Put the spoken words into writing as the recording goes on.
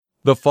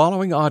The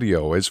following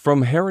audio is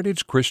from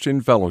Heritage Christian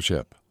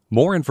Fellowship.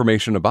 More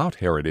information about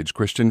Heritage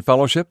Christian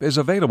Fellowship is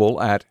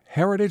available at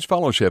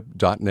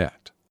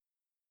heritagefellowship.net.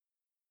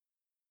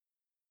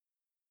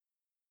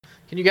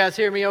 Can you guys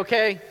hear me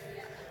okay?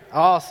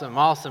 Awesome.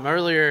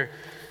 Earlier,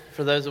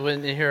 for those who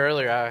weren't here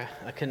earlier,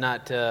 I could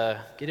not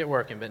get it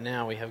working, but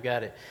now we have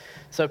got it.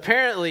 So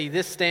apparently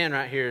this stand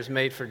right here is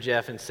made for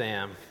Jeff and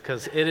Sam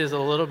because it is a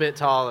little bit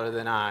taller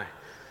than I.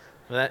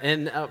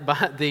 And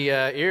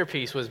the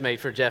earpiece was made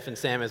for Jeff and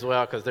Sam as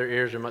well because their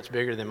ears are much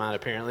bigger than mine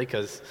apparently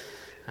because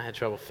I had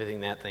trouble fitting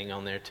that thing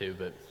on there too.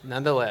 But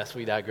nonetheless,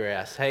 we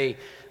digress. Hey,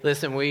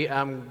 listen,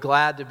 I'm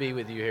glad to be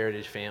with you,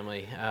 Heritage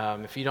family.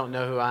 If you don't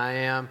know who I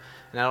am,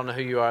 and I don't know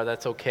who you are,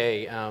 that's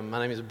okay. My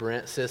name is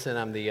Brent Sisson.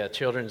 I'm the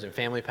children's and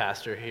family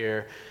pastor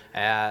here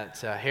at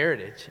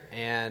Heritage.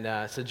 And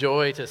it's a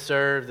joy to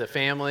serve the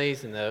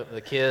families and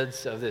the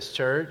kids of this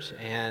church.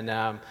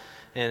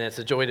 And it's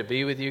a joy to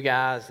be with you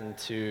guys and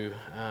to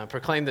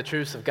proclaim the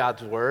truths of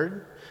God's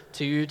Word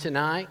to you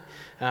tonight.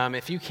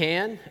 If you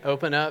can,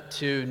 open up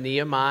to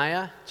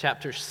Nehemiah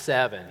chapter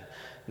 7.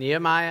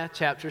 Nehemiah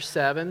chapter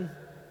 7.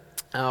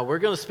 We're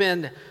going to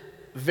spend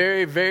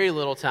very, very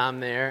little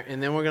time there,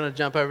 and then we're going to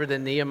jump over to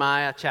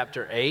Nehemiah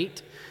chapter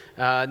 8.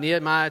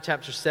 Nehemiah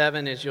chapter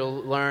 7, as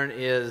you'll learn,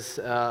 is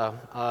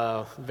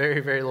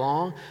very, very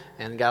long,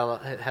 and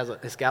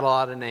it's got a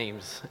lot of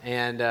names.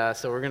 And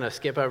so we're going to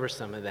skip over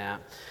some of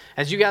that.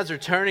 As you guys are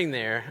turning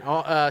there,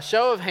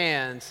 show of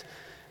hands,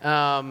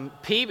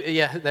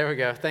 yeah, there we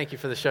go. Thank you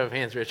for the show of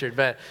hands, Richard.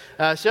 But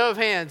show of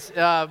hands,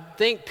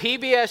 think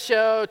PBS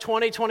show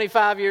 20,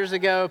 25 years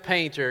ago,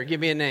 painter. Give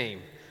me a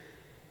name.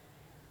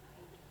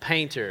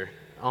 Painter.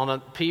 On a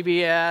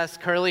PBS,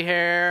 curly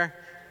hair.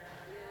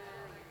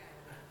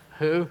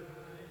 Who?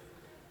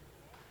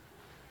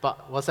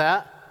 What's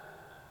that?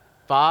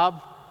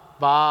 Bob?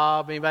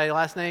 Anybody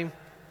last name?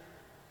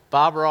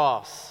 Bob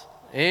Ross.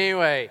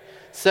 Anyway,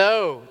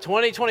 so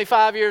 20,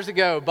 25 years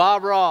ago,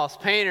 Bob Ross,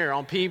 painter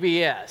on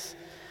PBS.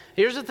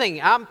 Here's the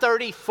thing, I'm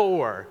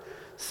 34,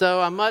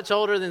 so I'm much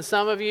older than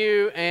some of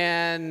you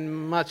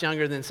and much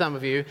younger than some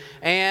of you.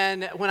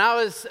 And when I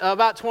was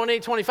about 20,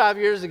 25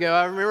 years ago,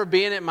 I remember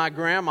being at my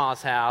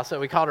grandma's house, so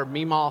we called her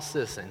Meemaw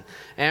Sisson.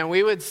 And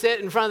we would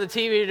sit in front of the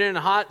TV during the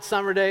hot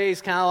summer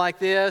days, kind of like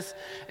this,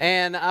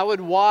 and I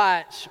would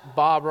watch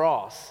Bob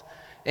Ross.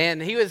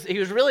 And he was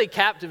really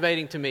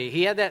captivating to me.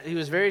 He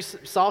was very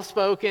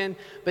soft-spoken,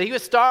 but he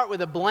would start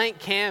with a blank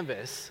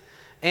canvas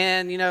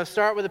and,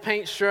 start with a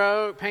paint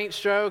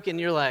stroke, and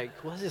you're like,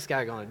 what's this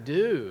guy going to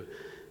do?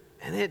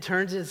 And then it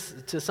turns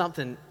into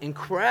something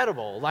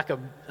incredible, like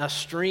a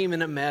stream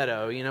in a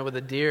meadow, with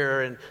a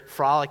deer and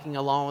frolicking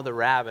along with a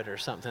rabbit or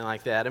something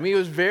like that. I mean, it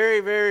was very,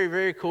 very,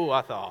 very cool,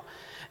 I thought.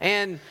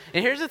 And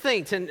here's the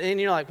thing,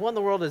 and you're like, what in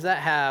the world does that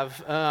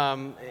have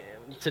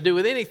to do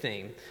with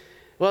anything?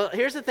 Well,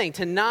 here's the thing.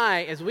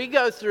 Tonight, as we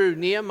go through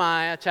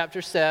Nehemiah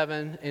chapter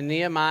 7 and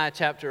Nehemiah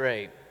chapter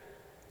 8,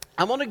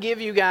 I'm going to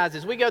give you guys,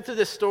 as we go through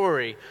this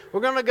story,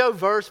 we're going to go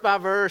verse by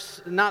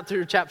verse, not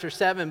through chapter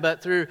 7,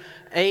 but through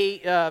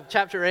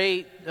chapter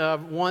 8,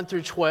 1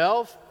 through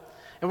 12.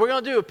 And we're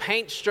going to do a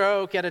paint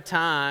stroke at a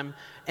time.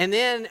 And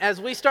then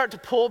as we start to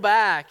pull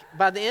back,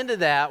 by the end of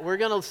that, we're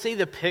going to see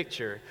the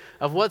picture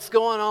of what's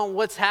going on,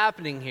 what's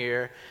happening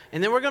here.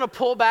 And then we're going to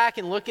pull back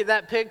and look at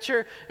that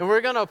picture, and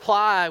we're going to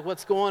apply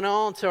what's going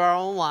on to our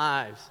own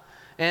lives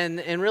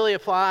and really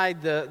apply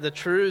the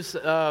truths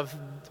of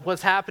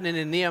what's happening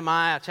in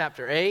Nehemiah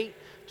chapter 8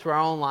 to our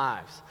own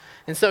lives.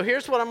 And so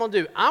here's what I'm going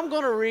to do. I'm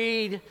going to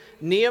read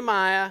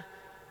Nehemiah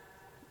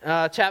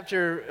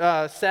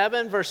chapter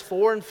 7, verse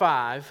 4 and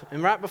 5.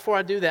 And right before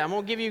I do that, I'm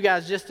going to give you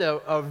guys just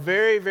a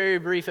very, very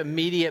brief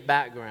immediate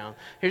background.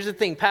 Here's the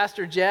thing.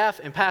 Pastor Jeff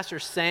and Pastor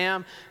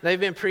Sam,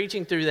 they've been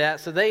preaching through that.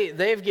 So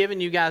they've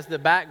given you guys the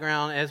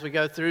background as we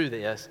go through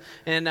this.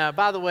 And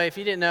by the way, if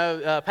you didn't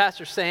know,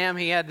 Pastor Sam,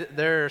 he had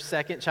their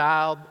second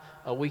child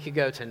a week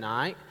ago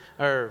tonight.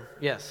 A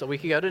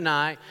week ago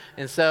tonight.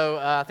 And so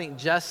I think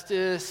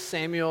Justice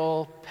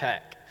Samuel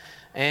Peck.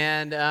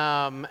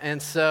 And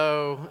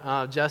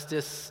so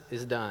justice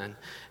is done.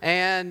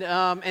 And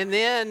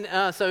then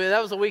so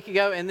that was a week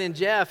ago. And then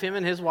Jeff, him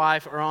and his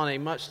wife are on a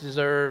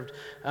much-deserved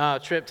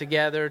trip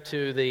together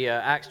to the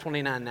Acts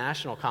 29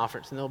 National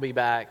Conference, and they'll be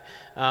back.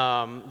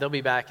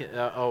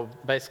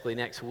 Basically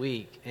next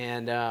week.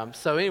 And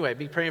so anyway,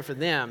 be praying for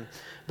them.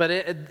 But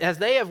as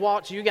they have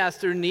walked you guys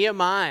through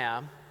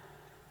Nehemiah,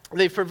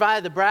 they've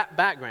provided the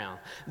background.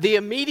 The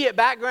immediate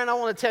background I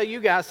want to tell you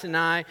guys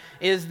tonight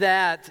is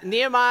that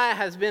Nehemiah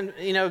has been,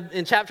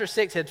 in chapter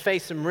 6, had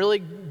faced some really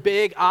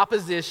big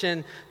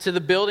opposition to the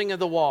building of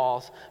the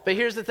walls. But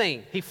here's the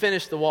thing. He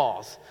finished the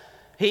walls.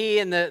 He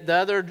and the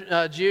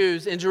other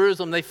Jews in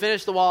Jerusalem, they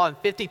finished the wall in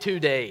 52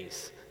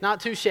 days.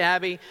 Not too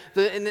shabby.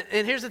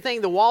 And here's the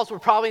thing. The walls were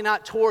probably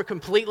not tore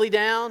completely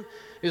down.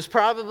 It was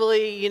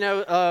probably,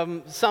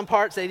 some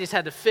parts they just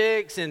had to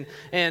fix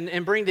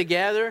and bring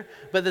together.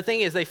 But the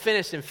thing is, they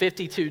finished in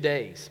 52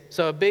 days.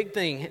 So a big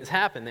thing has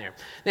happened there.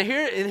 Now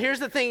here's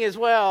the thing as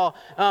well,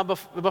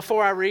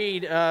 before I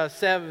read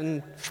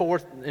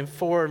 4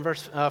 and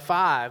verse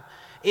 5,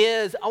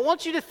 is I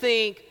want you to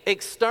think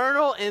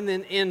external and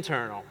then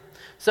internal.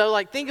 So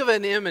like think of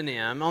an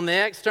M&M. On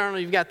the external,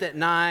 you've got that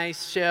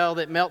nice shell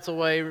that melts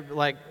away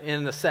like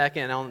in a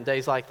second on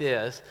days like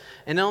this.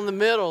 And on the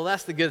middle,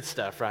 that's the good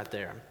stuff right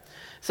there.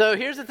 So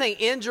here's the thing.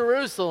 In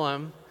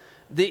Jerusalem,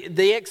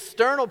 the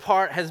external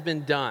part has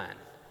been done.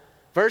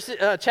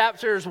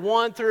 Chapters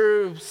 1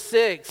 through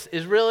 6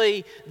 is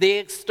really the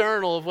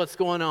external of what's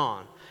going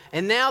on.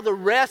 And now the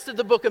rest of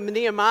the book of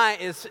Nehemiah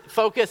is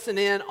focusing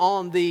in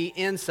on the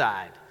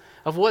inside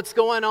of what's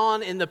going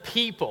on in the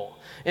people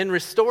and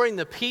restoring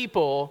the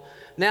people.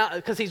 Now,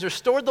 because he's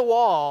restored the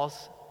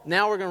walls,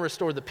 now we're going to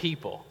restore the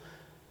people.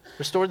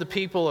 Restore the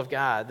people of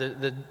God,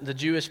 the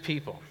Jewish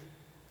people.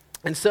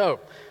 And so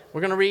we're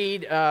going to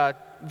read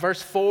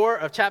verse 4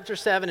 of chapter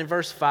 7 and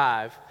verse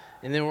 5.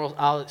 And then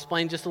I'll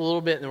explain just a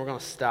little bit and then we're going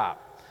to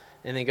stop.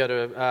 And then go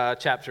to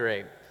chapter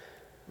 8.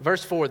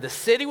 Verse 4, the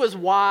city was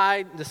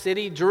wide, the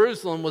city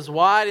Jerusalem was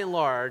wide and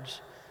large,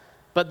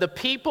 but the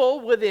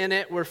people within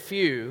it were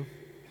few,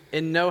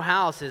 and no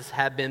houses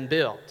had been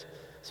built.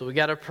 So we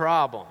got a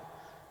problem.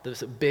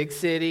 There's a big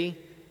city,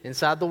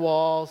 inside the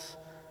walls,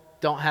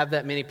 don't have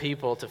that many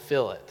people to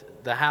fill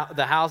it. The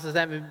houses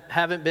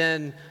haven't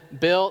been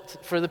built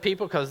for the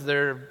people because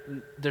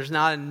there's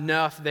not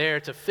enough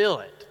there to fill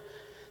it.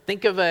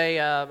 Think of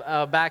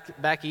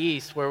back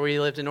east where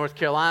we lived in North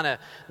Carolina.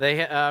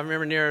 I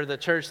remember near the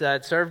church that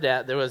I'd served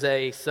at, there was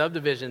a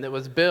subdivision that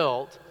was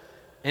built,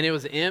 and it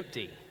was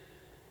empty.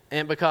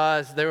 And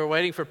because they were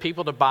waiting for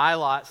people to buy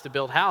lots to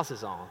build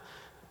houses on.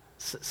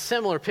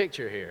 Similar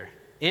picture here.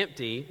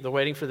 Empty, they're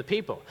waiting for the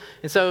people.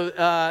 And so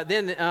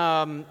then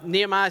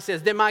Nehemiah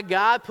says, then my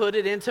God put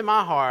it into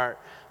my heart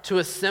to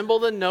assemble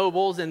the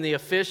nobles and the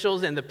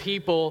officials and the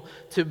people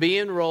to be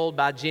enrolled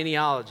by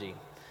genealogy.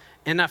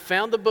 And I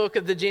found the book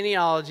of the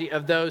genealogy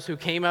of those who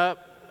came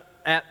up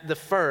at the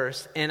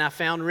first, and I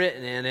found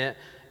written in it,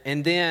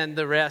 and then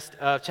the rest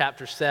of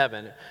chapter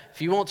 7.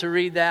 If you want to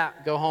read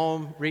that, go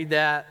home, read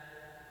that,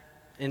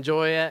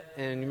 enjoy it,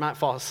 and you might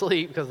fall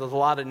asleep because there's a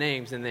lot of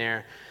names in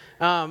there.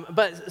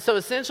 But so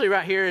essentially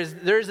right here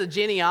there's a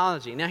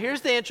genealogy. Now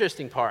here's the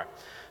interesting part.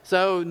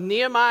 So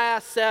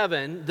Nehemiah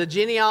 7, the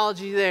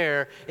genealogy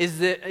there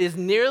is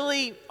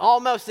nearly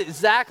almost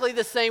exactly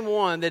the same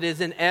one that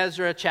is in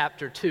Ezra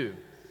chapter 2.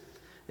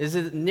 Is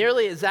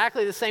nearly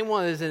exactly the same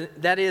one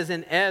that is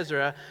in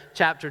Ezra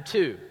chapter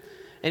 2.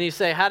 And you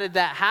say, how did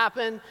that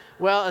happen?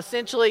 Well,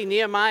 essentially,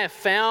 Nehemiah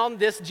found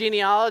this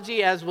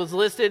genealogy as was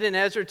listed in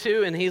Ezra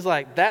 2, and he's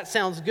like, that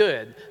sounds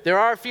good. There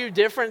are a few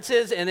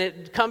differences, and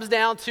it comes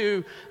down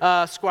to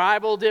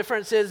scribal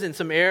differences and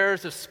some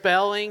errors of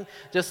spelling,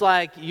 just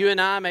like you and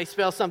I may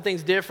spell some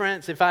things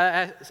different. If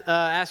I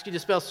ask you to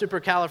spell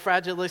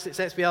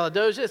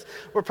supercalifragilisticexpialidocious,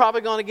 we're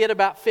probably going to get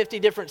about 50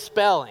 different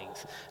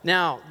spellings.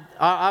 Now,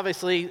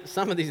 obviously,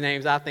 some of these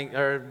names I think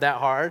are that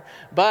hard,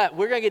 but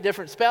we're going to get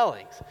different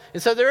spellings.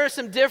 And so there are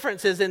some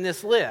differences in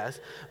this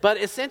list, but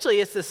essentially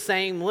it's the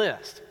same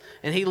list.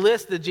 And he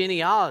lists the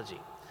genealogy.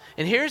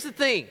 And here's the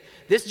thing.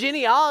 This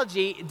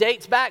genealogy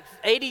dates back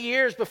 80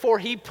 years before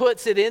he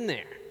puts it in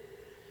there.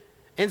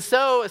 And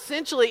so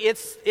essentially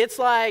it's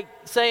like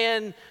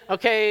saying,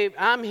 okay,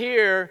 I'm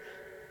here.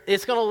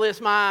 It's going to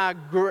list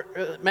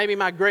maybe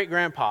my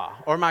great-grandpa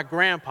or my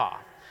grandpa.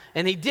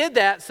 And he did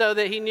that so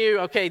that he knew,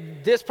 okay,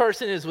 this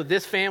person is with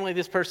this family,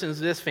 this person is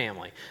with this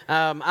family.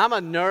 I'm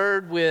a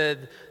nerd with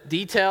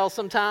details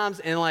sometimes,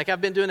 and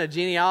I've been doing a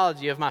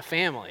genealogy of my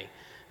family,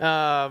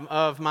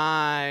 both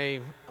my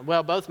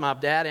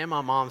dad and my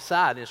mom's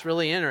side. And it's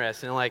really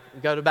interesting.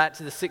 Go back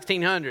to the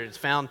 1600s,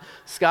 found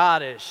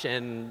Scottish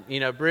and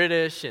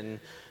British and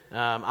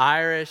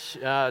Irish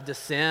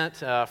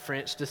descent,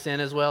 French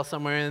descent as well,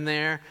 somewhere in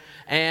there.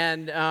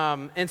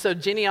 And so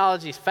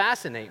genealogies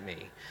fascinate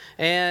me.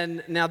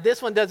 And now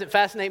this one doesn't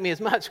fascinate me as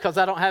much because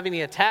I don't have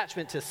any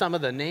attachment to some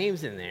of the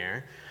names in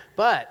there.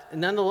 But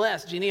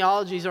nonetheless,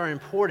 genealogies are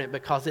important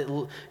because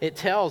it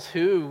tells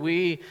who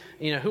we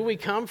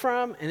come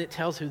from, and it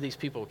tells who these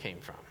people came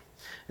from.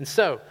 And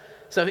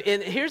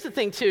and here's the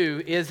thing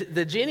too, is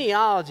the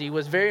genealogy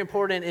was very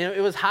important, and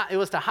it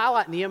was to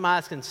highlight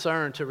Nehemiah's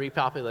concern to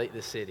repopulate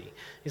the city.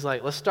 He's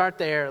like, let's start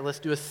there, let's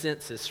do a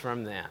census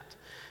from that.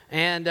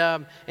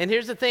 And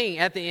here's the thing,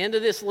 at the end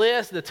of this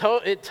list,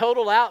 it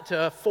totaled out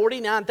to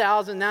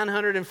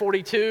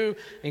 49,942,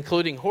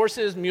 including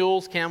horses,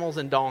 mules, camels,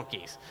 and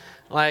donkeys.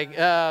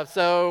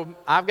 So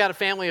I've got a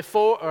family of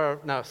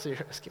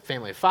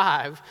family of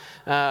 5.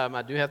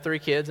 I do have 3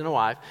 kids and a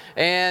wife.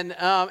 And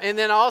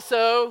then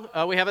also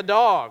we have a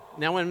dog.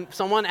 Now when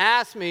someone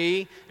asks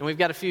me, and we've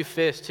got a few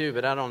fish too,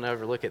 but I don't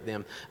ever look at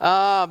them.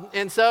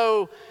 And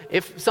so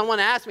if someone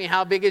asks me,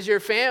 how big is your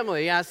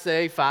family? I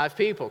say 5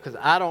 people, because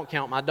I don't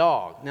count my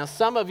dog. Now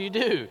some of you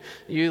do.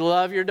 You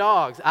love your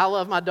dogs. I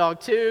love my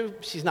dog too.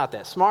 She's not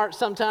that smart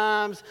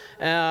sometimes.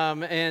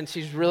 And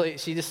she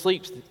just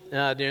sleeps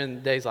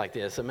during days like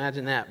this.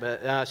 Imagine that.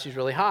 But she's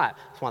really hot.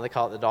 That's why they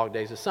call it the dog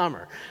days of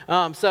summer.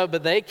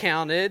 But they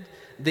counted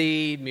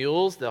the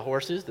mules, the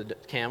horses, the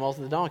camels,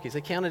 and the donkeys.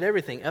 They counted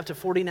everything up to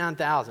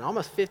 49,000,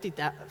 almost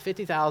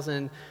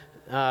 50,000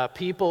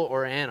 people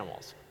or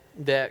animals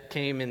that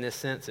came in this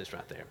census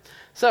right there.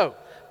 So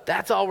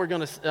that's all we're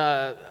going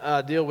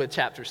to deal with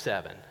chapter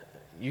 7.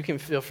 You can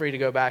feel free to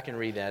go back and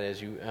read that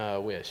as you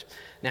wish.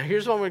 Now,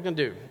 here's what we're going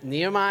to do.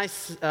 Nehemiah,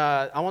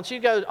 I want you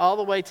to go all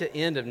the way to the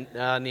end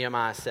of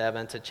Nehemiah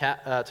 7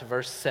 to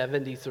verse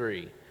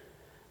 73.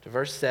 To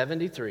verse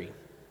 73.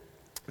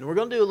 And we're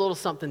going to do a little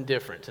something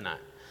different tonight.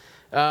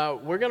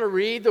 We're going to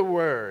read the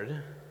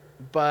word,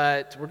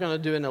 but we're going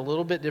to do it in a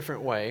little bit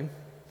different way.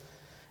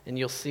 And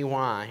you'll see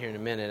why here in a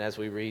minute as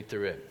we read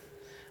through it.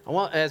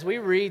 As we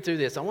read through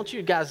this, I want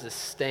you guys to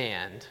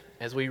stand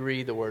as we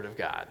read the word of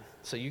God.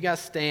 So you guys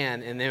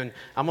stand, and then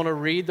I'm going to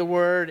read the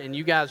word, and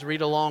you guys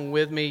read along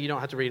with me. You don't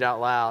have to read out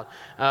loud.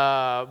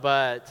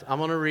 But I'm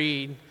going to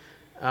read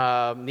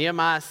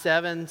Nehemiah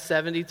 7,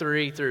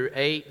 73 through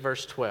 8,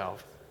 verse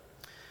 12.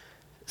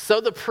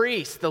 So the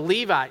priests, the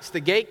Levites, the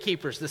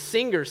gatekeepers, the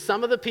singers,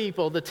 some of the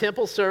people, the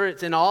temple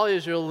servants, and all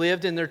Israel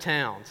lived in their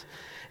towns.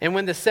 And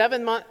when the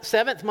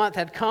seventh month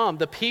had come,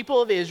 the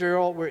people of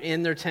Israel were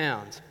in their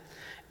towns.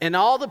 And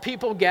all the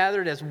people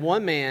gathered as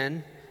one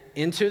man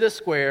into the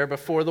square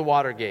before the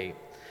water gate.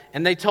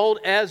 And they told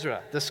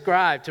Ezra, the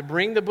scribe, to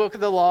bring the book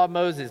of the law of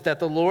Moses that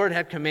the Lord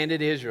had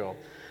commanded Israel.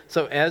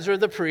 So Ezra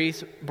the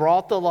priest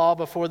brought the law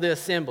before the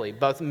assembly,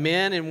 both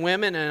men and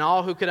women and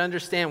all who could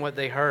understand what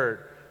they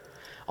heard,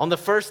 on the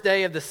first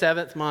day of the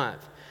 7th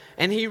month.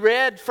 And he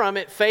read from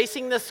it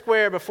facing the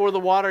square before the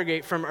water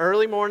gate from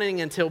early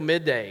morning until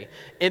midday,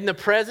 in the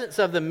presence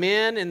of the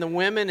men and the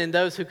women and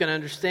those who can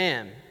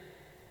understand.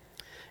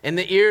 And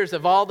the ears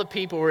of all the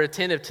people were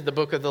attentive to the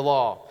book of the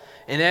law.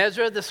 And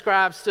Ezra the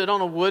scribe stood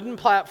on a wooden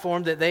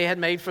platform that they had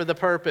made for the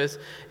purpose.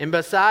 And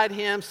beside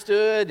him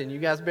stood, and you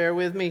guys bear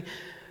with me,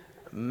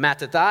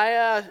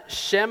 Mattithiah,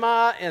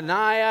 Shema,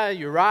 Ananiah,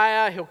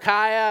 Uriah,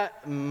 Hilkiah,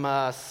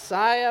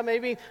 Messiah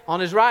maybe, on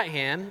his right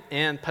hand,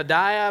 and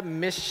Pedaiah,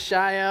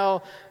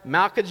 Mishael,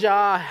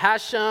 Malchijah,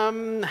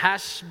 Hashem,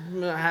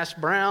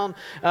 Hashbrown,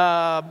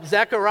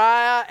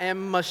 Zechariah, and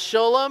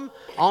Meshullam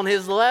on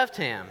his left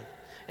hand.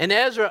 And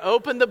Ezra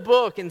opened the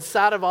book in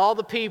sight of all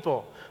the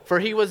people, for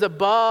he was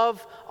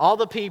above all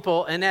the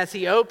people, and as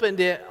he opened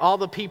it, all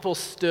the people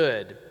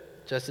stood,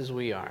 just as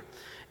we are.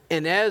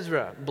 And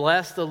Ezra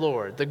blessed the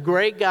Lord, the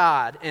great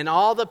God, and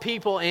all the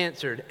people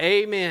answered,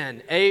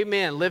 Amen,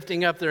 Amen,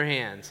 lifting up their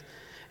hands.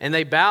 And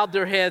they bowed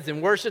their heads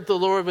and worshiped the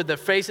Lord with their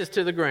faces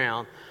to the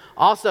ground.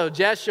 Also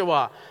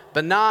Jeshua,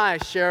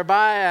 Benai,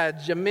 Sherebiah,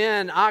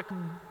 Jamin,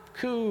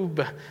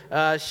 Akub,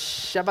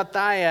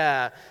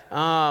 Shabbathiah,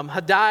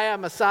 Hadiah,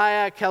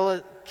 Messiah,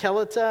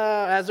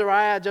 Kelita,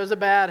 Azariah,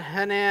 Jozabad,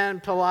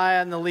 Hanan,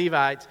 Peliah, and the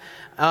Levites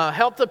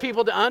helped the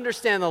people to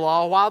understand the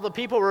law while the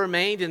people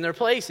remained in their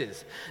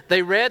places.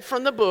 They read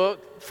from the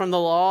book, from the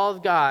law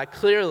of God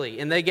clearly,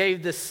 and they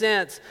gave the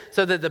sense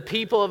so that the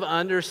people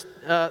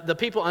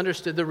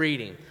understood the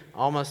reading.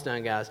 Almost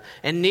done, guys.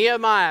 And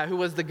Nehemiah, who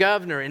was the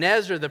governor, and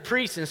Ezra, the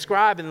priest and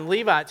scribe, and the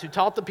Levites, who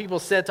taught the people,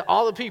 said to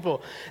all the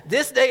people,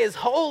 This day is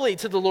holy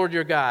to the Lord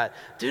your God.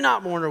 Do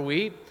not mourn or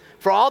weep.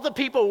 For all the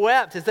people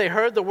wept as they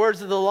heard the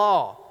words of the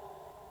law.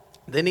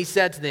 Then he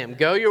said to them,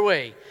 Go your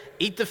way,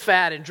 eat the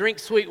fat, and drink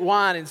sweet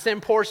wine, and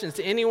send portions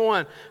to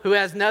anyone who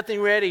has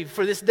nothing ready.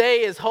 For this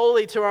day is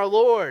holy to our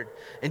Lord.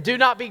 And do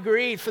not be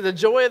grieved, for the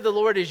joy of the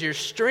Lord is your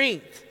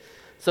strength.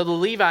 So the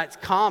Levites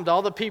calmed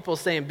all the people,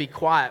 saying, Be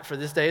quiet, for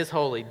this day is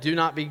holy. Do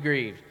not be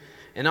grieved.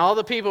 And all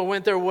the people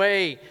went their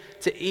way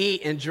to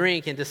eat and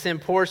drink and to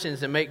send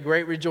portions and make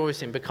great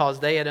rejoicing, because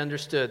they had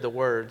understood the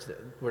words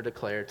that were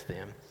declared to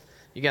them.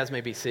 You guys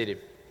may be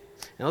seated.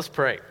 And let's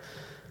pray.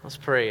 Let's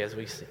pray as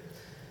we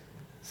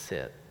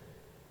sit.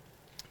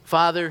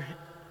 Father,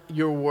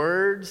 your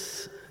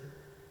words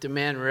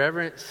demand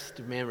reverence,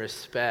 demand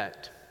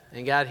respect.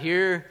 And God,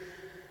 here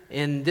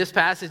in this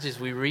passage, as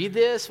we read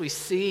this, we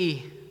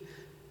see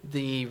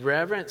the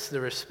reverence,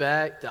 the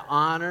respect, the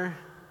honor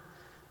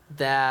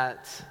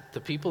that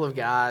the people of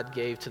God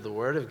gave to the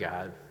Word of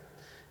God.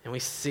 And we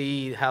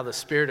see how the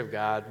Spirit of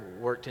God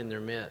worked in their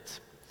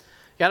midst.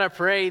 God, I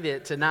pray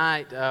that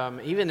tonight,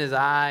 even as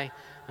I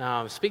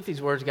speak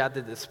these words, God,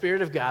 that the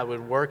Spirit of God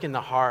would work in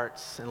the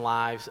hearts and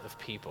lives of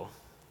people,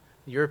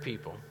 your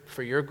people,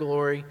 for your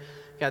glory.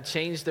 God,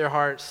 change their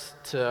hearts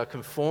to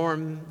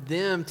conform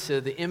them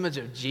to the image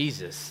of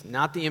Jesus,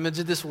 not the image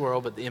of this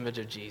world, but the image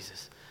of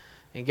Jesus.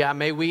 And God,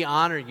 may we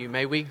honor you.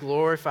 May we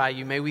glorify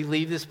you. May we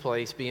leave this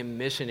place being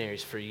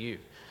missionaries for you,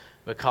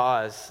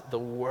 because the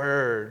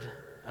word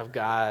of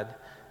God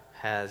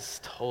has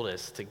told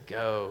us to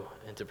go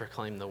and to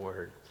proclaim the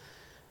word.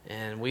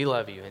 And we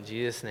love you in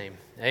Jesus' name.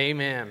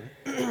 Amen.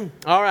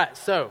 All right,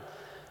 so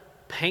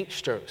paint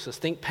strokes. Let's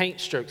think paint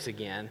strokes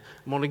again.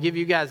 I'm going to give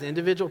you guys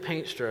individual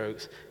paint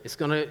strokes. It's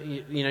going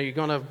to, you're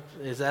going to,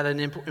 is that an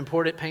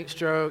important paint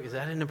stroke? Is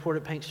that an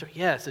important paint stroke?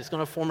 Yes, it's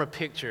going to form a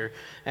picture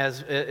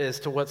as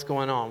to what's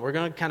going on. We're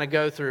going to kind of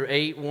go through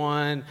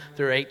 8:1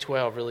 through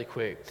 8:12 really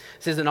quick. It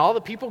says, and all the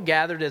people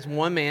gathered as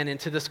one man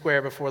into the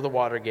square before the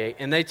water gate,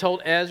 and they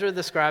told Ezra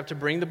the scribe to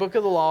bring the book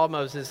of the law of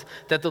Moses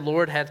that the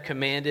Lord had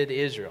commanded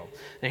Israel.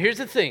 Now here's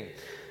the thing.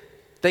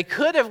 They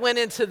could have went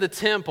into the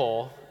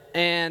temple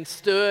and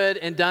stood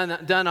and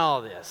done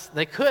all this.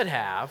 They could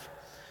have.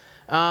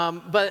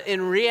 But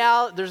in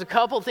reality, there's a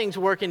couple things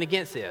working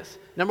against this.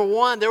 Number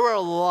one, there were a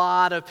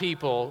lot of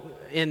people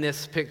in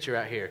this picture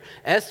out here.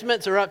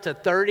 Estimates are up to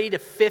 30 to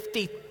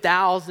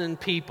 50,000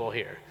 people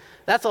here.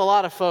 That's a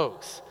lot of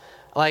folks.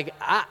 Like,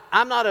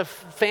 I'm not a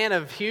fan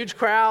of huge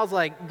crowds.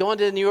 Like, going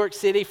to New York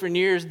City for New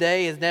Year's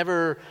Day has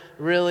never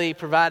really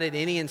provided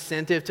any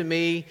incentive to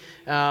me.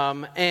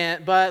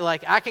 But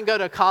like, I can go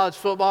to a college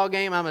football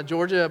game. I'm a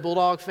Georgia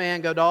Bulldog fan.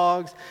 Go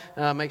Dogs.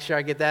 Make sure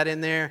I get that in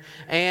there.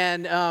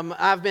 And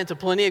I've been to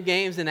plenty of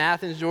games in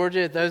Athens,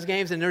 Georgia at those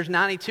games, and there's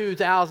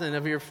 92,000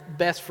 of your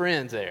best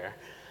friends there.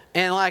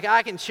 And like,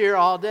 I can cheer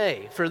all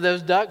day. For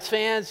those Ducks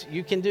fans,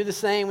 you can do the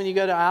same when you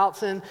go to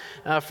Alton.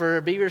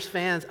 For Beavers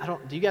fans,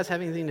 do you guys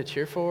have anything to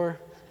cheer for?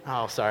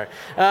 Oh, sorry.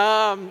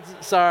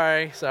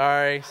 Sorry.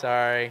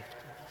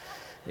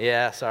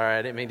 Yeah, sorry,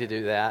 I didn't mean to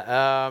do that.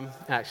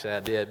 Actually, I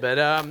did.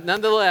 But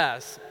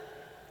nonetheless,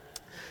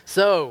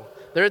 so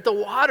they're at the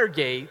water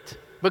gate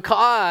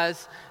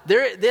because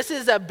this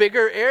is a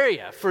bigger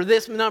area for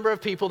this number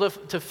of people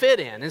to fit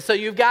in. And so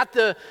you've got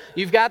the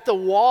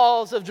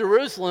walls of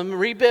Jerusalem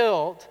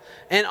rebuilt,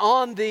 and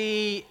on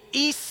the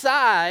east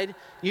side,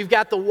 you've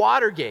got the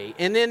water gate.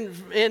 And then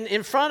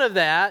in front of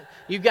that,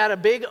 you've got a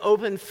big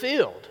open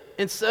field.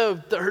 And so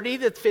 30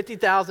 to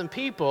 50,000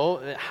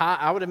 people,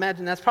 I would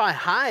imagine that's probably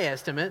high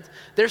estimates,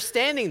 they're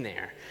standing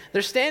there.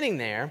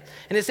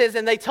 And it says,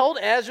 and they told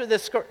Ezra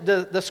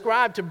the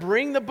scribe to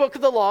bring the book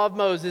of the law of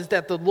Moses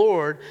that the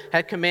Lord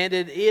had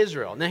commanded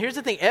Israel. Now here's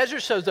the thing, Ezra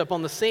shows up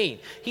on the scene.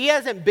 He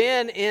hasn't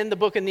been in the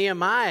book of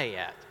Nehemiah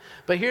yet.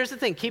 But here's the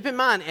thing, keep in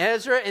mind,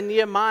 Ezra and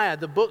Nehemiah,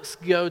 the books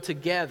go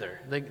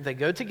together. They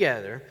go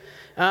together.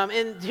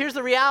 And here's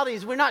the reality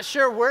is we're not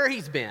sure where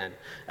he's been.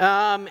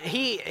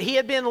 He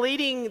had been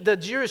leading the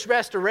Jewish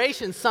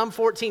restoration some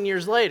 14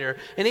 years later,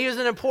 and he was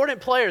an important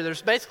player.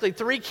 There's basically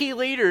 3 key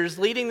leaders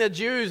leading the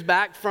Jews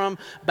back from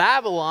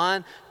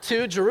Babylon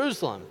to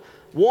Jerusalem.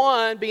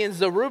 One being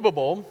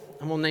Zerubbabel.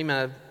 I'm going to name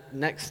a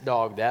next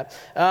dog that.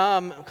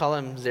 Call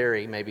him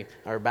Zeri maybe,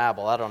 or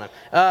Babel, I don't know.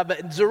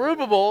 But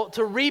Zerubbabel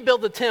to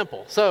rebuild the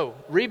temple. So,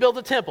 rebuild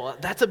the temple,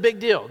 that's a big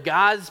deal.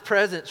 God's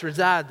presence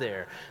reside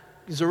there.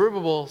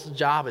 Zerubbabel's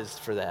job is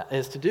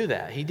to do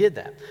that. He did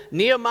that.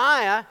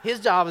 Nehemiah, his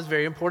job is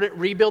very important.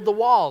 Rebuild the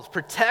walls.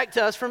 Protect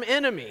us from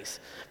enemies.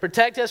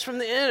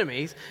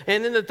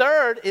 And then the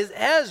third is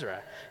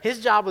Ezra.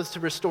 His job was to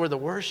restore the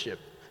worship.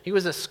 He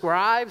was a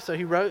scribe, so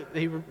he wrote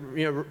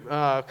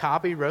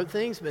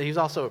things, but he was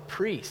also a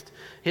priest.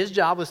 His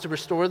job was to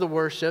restore the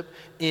worship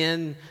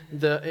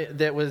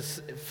that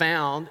was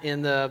found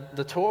in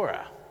the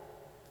Torah.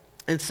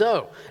 And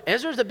so,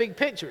 Ezra's a big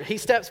picture. He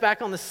steps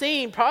back on the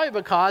scene probably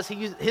because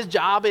his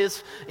job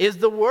is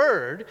the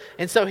word.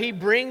 And so he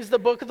brings the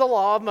book of the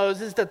law of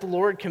Moses that the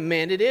Lord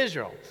commanded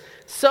Israel.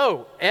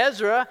 So,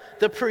 Ezra,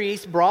 the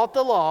priest, brought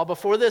the law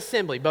before the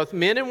assembly, both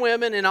men and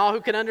women and all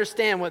who could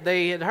understand what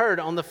they had heard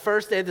on the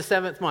first day of the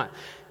 7th month.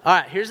 All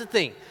right, here's the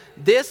thing.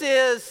 This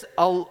is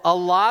a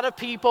lot of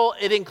people.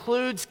 It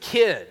includes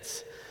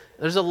kids.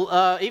 There's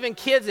even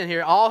kids in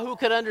here, all who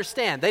could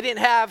understand. They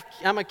didn't have,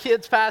 I'm a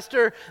kids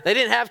pastor, they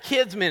didn't have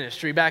kids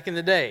ministry back in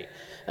the day,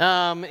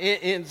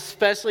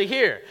 especially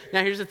here.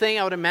 Now here's the thing,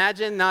 I would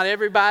imagine not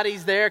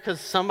everybody's there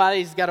because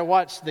somebody's got to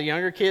watch the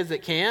younger kids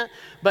that can't.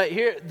 But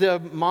here, the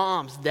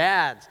moms,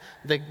 dads,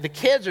 the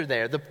kids are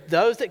there,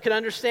 those that could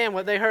understand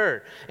what they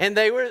heard. And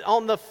they were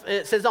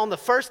it says on the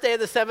first day of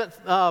the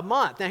 7th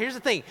month. Now here's the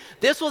thing,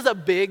 this was a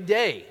big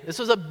day. This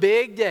was a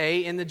big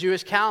day in the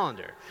Jewish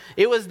calendar.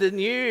 It was the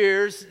New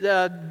Year's,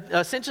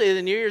 essentially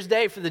the New Year's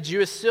Day for the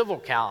Jewish civil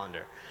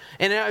calendar.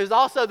 And it was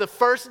also the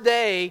first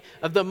day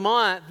of the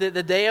month that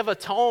the Day of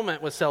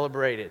Atonement was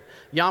celebrated.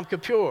 Yom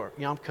Kippur,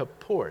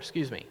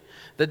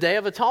 the Day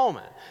of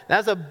Atonement.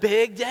 That's a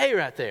big day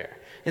right there.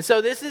 And so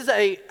this is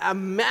a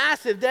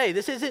massive day.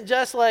 This isn't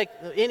just like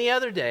any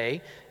other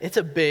day. It's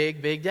a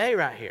big, big day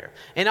right here.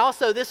 And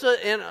also this was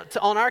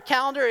on our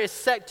calendar is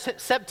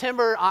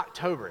September,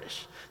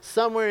 October-ish.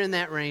 Somewhere in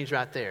that range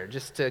right there,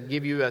 just to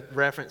give you a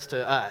reference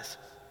to us.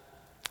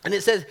 And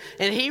it says,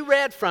 and he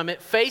read from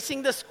it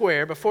facing the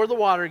square before the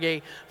water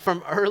gate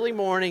from early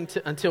morning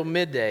until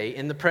midday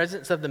in the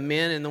presence of the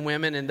men and the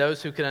women and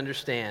those who could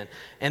understand.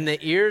 And the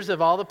ears of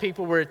all the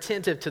people were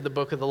attentive to the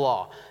book of the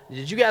law.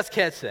 Did you guys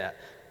catch that?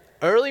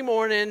 Early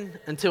morning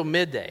until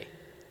midday.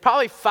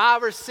 Probably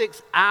 5 or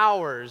 6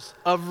 hours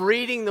of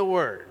reading the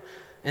word.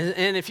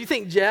 And if you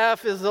think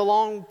Jeff is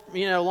long-winded,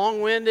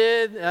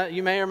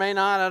 you may or may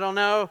not, I don't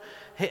know.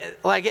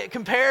 Like, it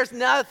compares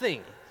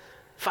nothing.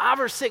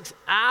 5 or 6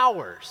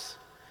 hours.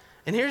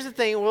 And here's the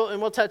thing,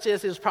 we'll touch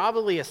this. It was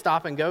probably a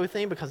stop and go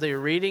thing because they were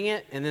reading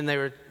it and then they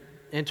were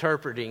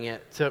interpreting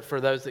it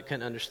for those that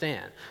couldn't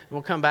understand. And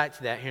we'll come back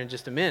to that here in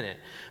just a minute.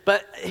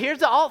 But here's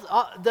the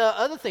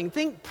other thing.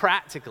 Think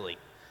practically.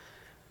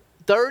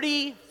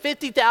 30,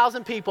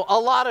 50,000 people, a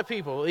lot of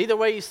people, either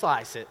way you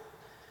slice it.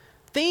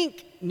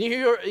 Think New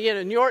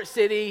York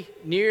City,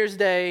 New Year's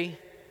Day,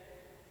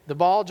 the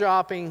ball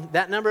dropping,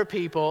 that number of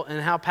people and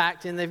how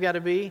packed in they've got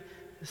to be.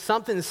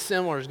 Something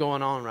similar is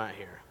going on right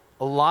here.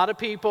 A lot of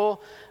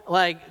people,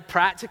 like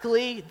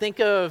practically, think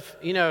of,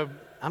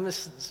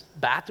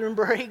 bathroom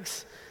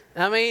breaks.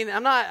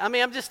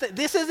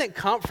 This isn't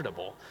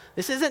comfortable.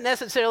 This isn't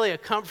necessarily a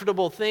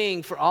comfortable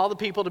thing for all the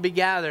people to be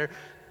gathered,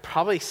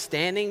 probably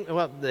standing,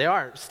 they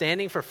are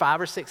standing for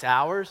 5 or 6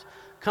 hours.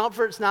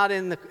 Comfort's not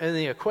in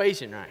the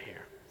equation right here.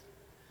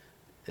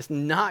 It's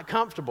not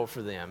comfortable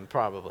for them,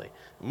 probably,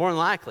 more than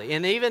likely.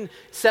 And even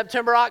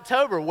September,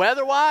 October,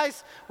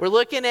 weather-wise, we're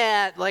looking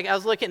at, I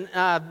was looking,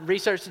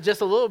 researched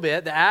just a little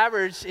bit, the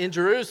average in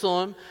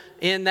Jerusalem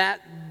in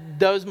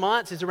those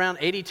months is around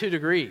 82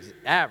 degrees,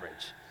 average.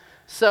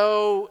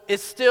 So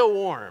it's still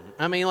warm.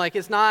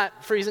 It's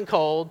not freezing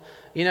cold.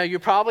 You're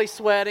probably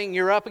sweating.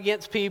 You're up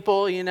against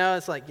people.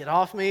 It's like, get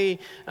off me.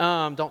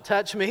 Don't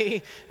touch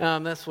me.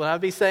 That's what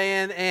I'd be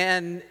saying.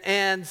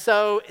 And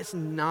so it's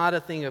not a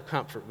thing of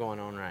comfort going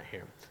on right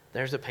here.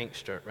 There's a paint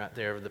strip right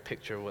there of the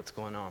picture of what's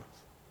going on.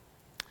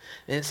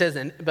 And it says,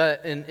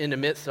 but in the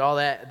midst of all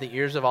that, the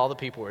ears of all the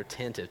people were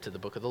attentive to the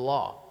book of the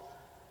law.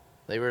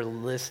 They were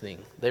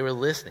listening.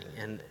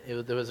 And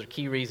there was a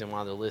key reason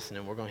why they're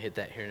listening. We're going to hit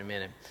that here in a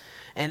minute.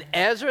 And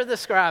Ezra the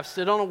scribe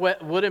stood on a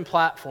wooden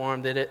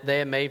platform that they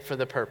had made for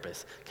the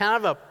purpose. Kind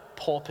of a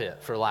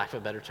pulpit, for lack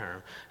of a better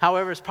term.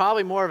 However, it's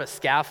probably more of a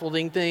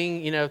scaffolding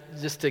thing,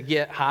 just to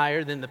get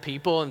higher than the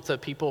people, and so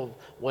people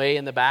way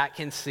in the back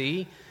can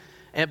see.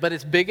 But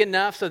it's big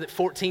enough so that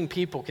 14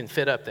 people can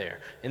fit up there.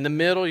 In the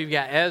middle, you've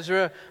got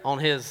Ezra. On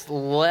his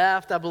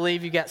left, I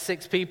believe, you've got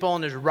 6 people.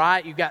 On his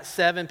right, you've got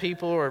 7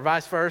 people, or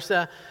vice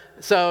versa.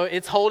 So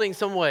it's holding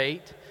some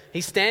weight.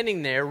 He's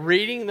standing there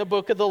reading the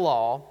book of the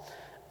law.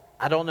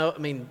 I don't know,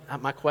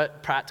 my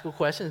practical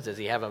question is, does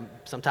he have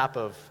some type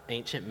of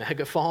ancient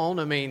megaphone?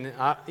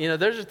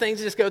 Those are things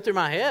that just go through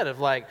my head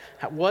of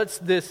what's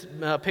this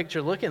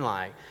picture looking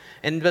like?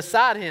 And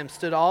beside him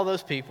stood all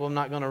those people. I'm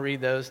not going to read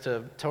those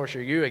to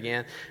torture you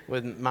again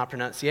with my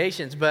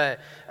pronunciations, but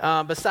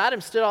beside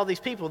him stood all these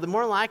people. The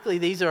more likely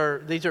these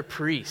are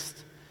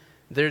priests.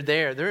 They're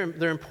there.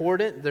 They're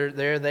important.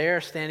 They're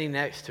there standing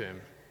next to him.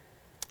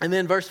 And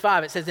then verse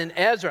 5, it says, and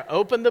Ezra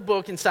opened the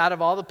book inside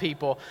of all the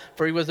people,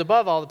 for he was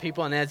above all the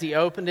people, and as he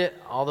opened it,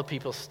 all the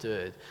people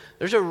stood.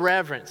 There's a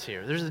reverence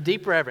here. There's a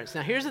deep reverence.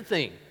 Now, here's the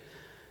thing.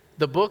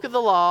 The book of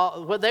the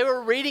law, what they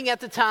were reading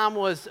at the time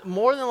was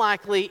more than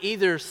likely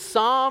either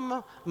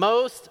some,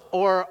 most,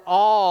 or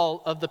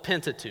all of the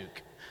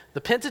Pentateuch.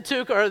 The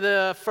Pentateuch are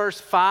the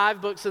first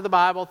 5 books of the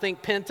Bible.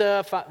 Think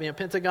Pentagon,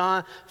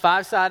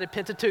 5-sided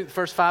Pentateuch, the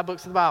first 5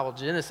 books of the Bible.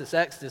 Genesis,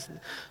 Exodus,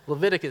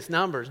 Leviticus,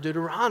 Numbers,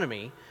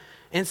 Deuteronomy.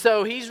 And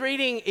so he's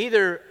reading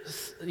either,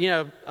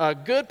 a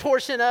good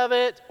portion of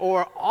it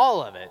or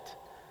all of it.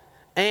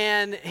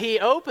 And he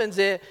opens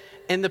it,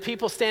 and the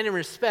people stand in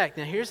respect.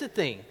 Now, here's the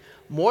thing.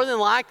 More than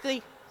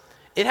likely,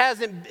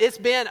 it's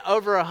been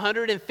over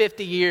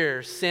 150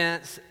 years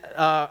since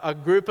a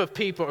group of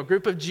people, a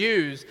group of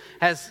Jews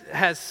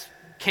has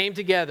came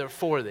together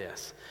for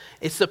this.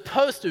 It's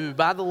supposed to,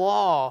 by the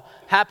law,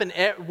 happen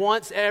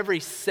once every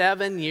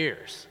 7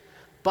 years.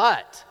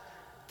 But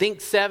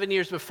think 7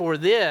 years before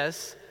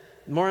this,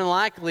 more than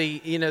likely,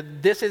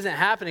 this isn't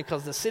happening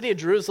because the city of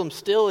Jerusalem's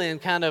still in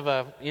kind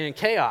of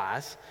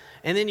chaos.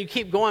 And then you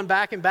keep going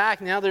back and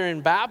back. Now they're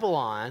in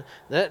Babylon.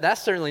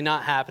 That's certainly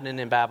not happening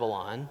in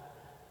Babylon.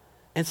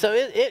 And so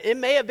it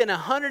may have been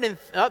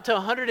up to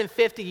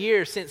 150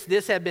 years since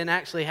this had been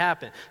actually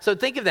happened. So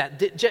think of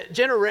that.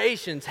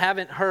 Generations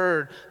haven't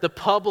heard the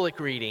public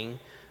reading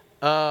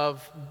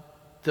of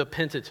the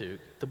Pentateuch,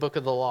 the book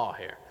of the law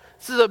here.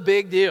 This is a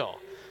big deal.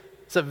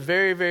 It's a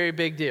very, very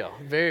big deal.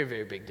 Very,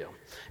 very big deal.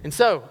 And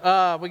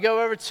so we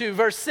go over to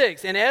verse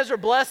 6. And Ezra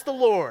blessed the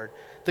Lord,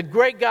 the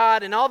great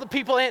God, and all the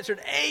people answered,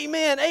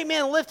 Amen,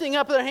 amen, lifting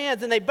up their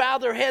hands. And they bowed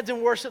their heads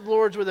and worshiped the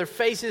Lord with their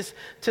faces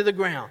to the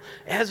ground.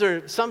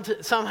 Ezra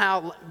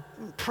somehow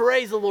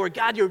praise the Lord.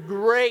 God, you're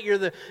great. You're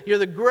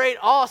the great,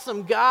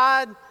 awesome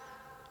God.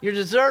 You're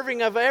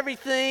deserving of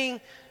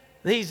everything.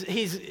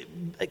 He's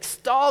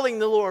extolling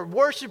the Lord,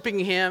 worshiping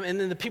him. And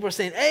then the people are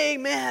saying,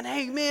 Amen,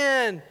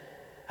 amen.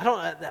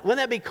 Wouldn't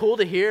that be cool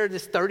to hear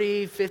just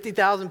 30,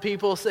 50,000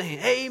 people saying,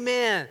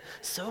 amen,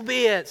 so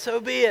be it, so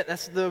be it.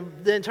 That's the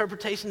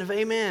interpretation of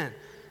amen.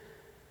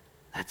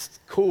 That's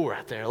cool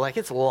right there. Like,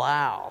 it's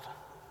loud.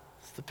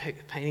 It's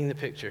painting the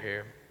picture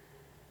here.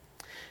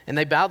 And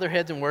they bowed their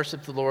heads and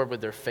worshiped the Lord with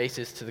their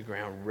faces to the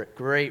ground.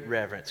 Great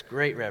reverence,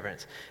 great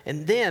reverence.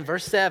 And then,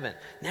 verse 7,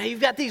 now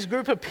you've got these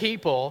group of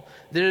people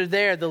that are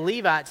there, the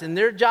Levites, and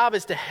their job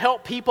is to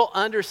help people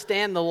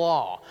understand the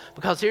law.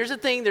 Because here's the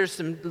thing, there's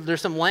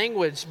some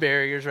language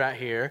barriers right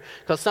here.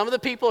 Because some of the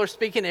people are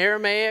speaking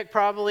Aramaic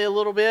probably a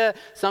little bit.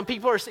 Some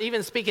people are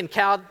even speaking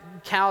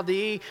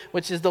Chaldee,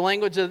 which is the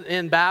language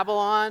in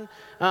Babylon.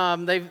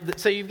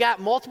 So you've got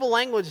multiple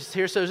languages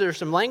here. So there's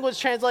some language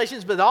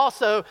translations, but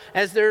also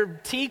as they're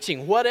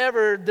teaching,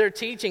 whatever they're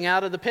teaching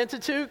out of the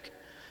Pentateuch,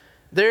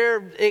 they're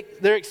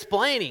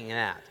explaining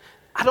that.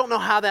 I don't know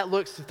how that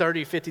looks to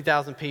 30,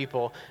 50,000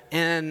 people.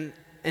 And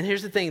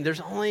here's the thing,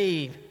 there's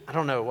only,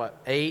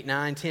 8,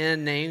 9,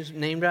 10 names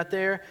named right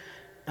there.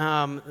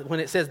 When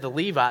it says the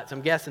Levites,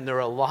 I'm guessing there are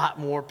a lot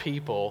more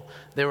people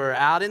that were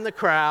out in the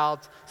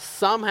crowds.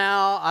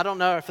 Somehow, I don't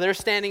know if they're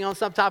standing on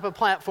some type of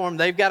platform,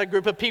 they've got a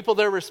group of people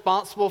they're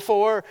responsible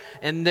for,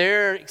 and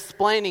they're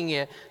explaining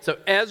it. So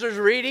Ezra's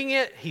reading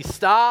it, he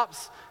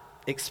stops,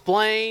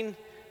 explain,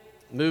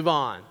 move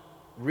on.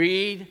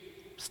 Read,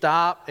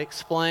 stop,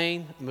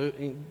 explain, move,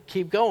 and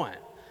keep going.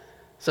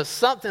 So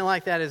something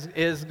like that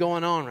is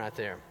going on right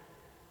there.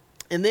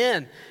 And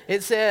then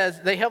it says,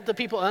 they helped the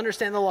people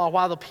understand the law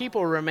while the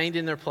people remained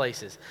in their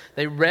places.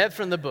 They read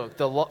from the book,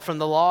 from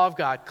the law of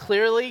God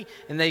clearly,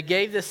 and they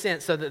gave the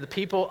sense so that the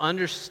people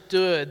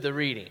understood the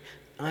reading.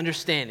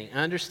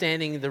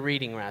 Understanding the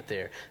reading right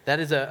there. That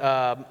is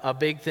a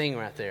big thing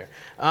right there.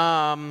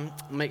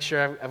 Make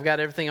sure I've got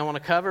everything I want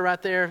to cover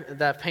right there.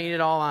 That I've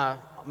painted all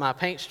my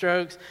paint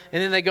strokes.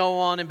 And then they go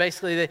on, and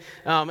basically,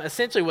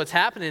 essentially what's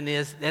happening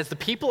is, as the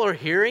people are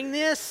hearing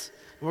this,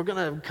 we're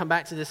going to come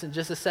back to this in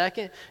just a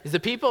second, is the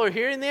people are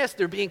hearing this,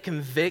 they're being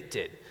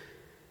convicted.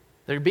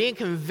 They're being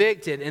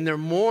convicted, and they're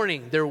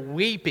mourning, they're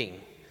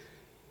weeping.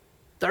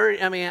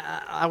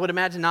 I would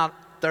imagine not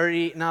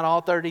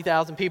all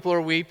 30,000 people are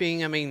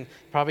weeping. I mean,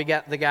 probably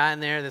got the guy in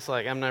there that's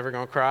like, I'm never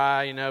going to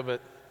cry, but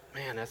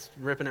man, that's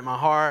ripping at my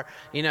heart.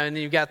 And then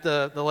you've got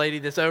the lady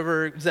that's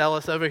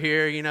overzealous over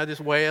here,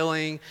 just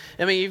wailing.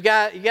 I mean, you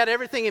got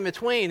everything in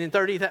between in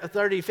 30,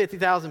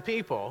 50,000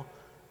 people.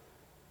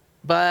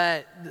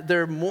 But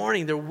they're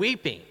mourning, they're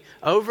weeping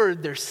over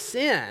their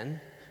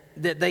sin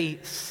that they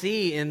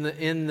see in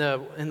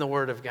the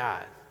Word of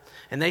God.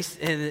 And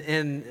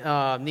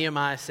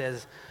Nehemiah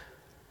says,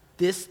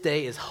 this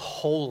day is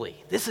holy.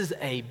 This is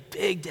a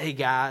big day,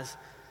 guys.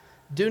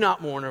 Do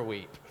not mourn or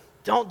weep.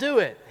 Don't do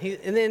it.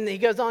 And then he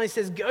goes on, he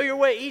says, go your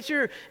way,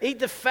 eat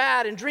the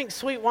fat and drink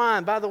sweet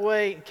wine. By the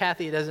way,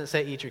 Kathy, it doesn't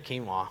say eat your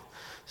quinoa.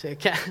 So,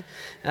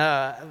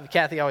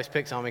 Kathy always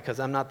picks on me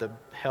because I'm not the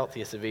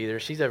healthiest of either.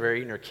 She's over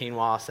eating her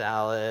quinoa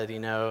salad,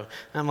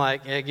 I'm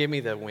like, yeah, give me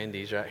the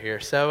Wendy's right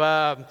here. So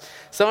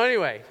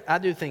anyway, I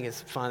do think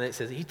it's fun. It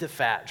says, eat the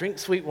fat, drink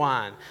sweet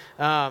wine.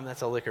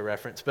 That's a liquor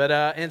reference. But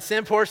and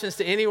send portions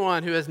to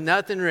anyone who has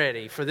nothing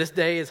ready, for this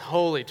day is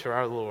holy to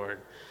our Lord.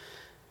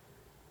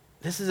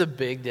 This is a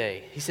big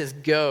day. He says,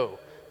 go,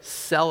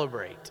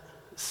 celebrate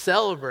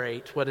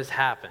what has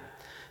happened.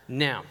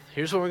 Now,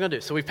 here's what we're going to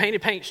do. So we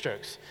painted paint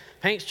strokes.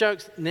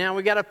 Now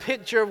we got a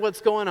picture of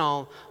what's going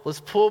on. Let's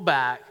pull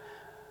back.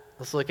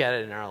 Let's look at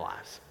it in our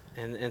lives.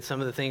 And some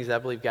of the things that I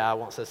believe God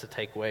wants us to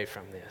take away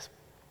from this.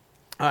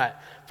 All right,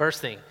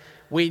 first thing.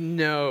 We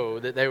know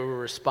that they were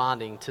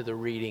responding to the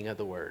reading of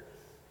the Word.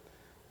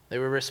 They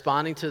were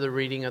responding to the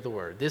reading of the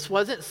Word. This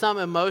wasn't some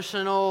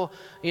emotional,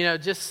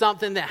 just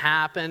something that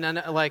happened.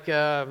 And like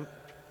 10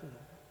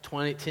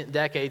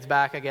 decades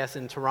back, I guess,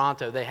 in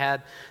Toronto, they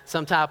had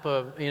some type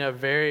of,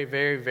 very,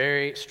 very,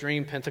 very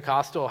extreme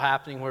Pentecostal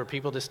happening where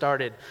people just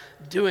started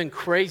doing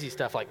crazy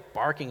stuff like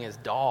barking as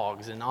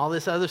dogs and all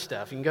this other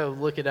stuff. You can go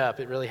look it up.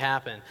 It really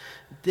happened.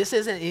 This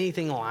isn't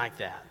anything like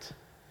that.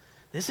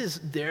 This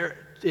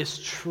is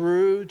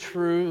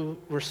true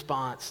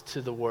response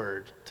to the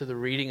Word, to the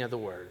reading of the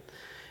Word.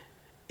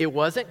 It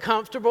wasn't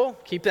comfortable.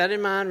 Keep that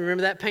in mind.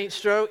 Remember that paint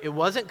stroke? It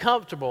wasn't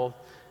comfortable.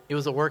 It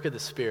was a work of the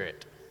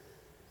Spirit.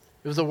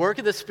 It was a work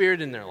of the Spirit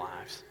in their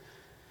lives.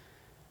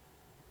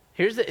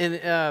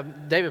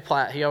 David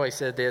Platt, he always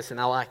said this,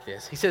 and I like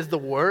this. He says, the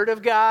Word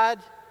of God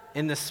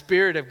and the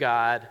Spirit of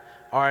God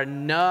are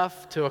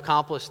enough to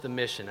accomplish the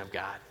mission of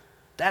God.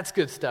 That's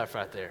good stuff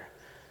right there.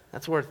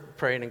 That's worth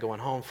praying and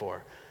going home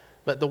for.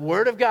 But the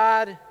Word of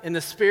God and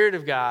the Spirit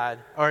of God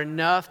are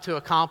enough to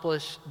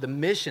accomplish the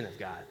mission of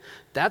God.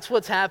 That's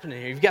what's happening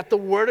here. You've got the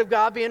Word of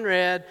God being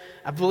read.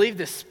 I believe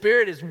the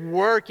Spirit is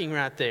working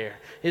right there.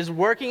 It is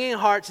working in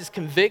hearts. It's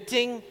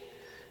convicting.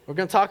 We're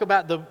going to talk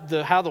about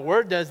how the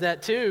Word does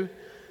that too.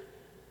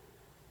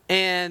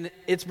 And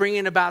it's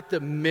bringing about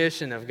the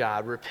mission of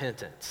God,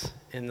 repentance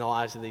in the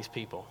lives of these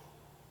people.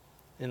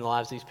 And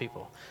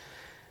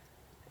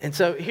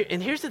so,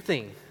 here's the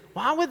thing.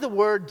 Why would the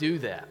Word do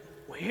that?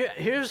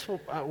 Here's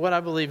what I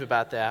believe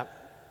about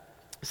that.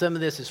 Some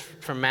of this is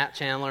from Matt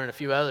Chandler and a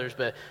few others,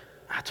 but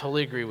I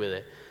totally agree with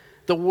it.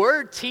 The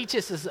Word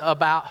teaches us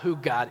about who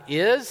God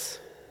is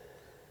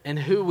and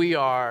who we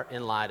are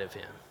in light of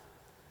Him.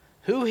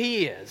 Who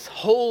He is,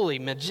 holy,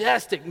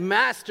 majestic,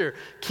 master,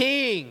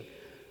 king,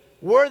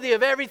 worthy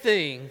of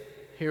everything.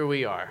 Here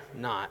we are,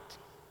 not.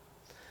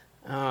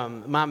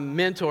 My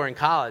mentor in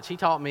college, he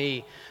taught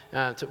me,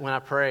 when I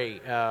pray,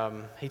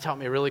 he taught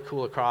me a really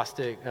cool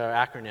acrostic,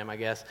 acronym, I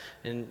guess.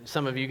 And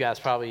some of you guys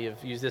probably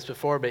have used this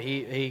before, but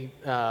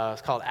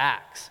it's called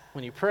ACTS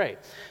when you pray.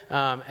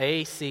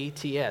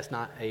 ACTS,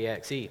 not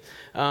AXE,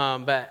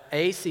 but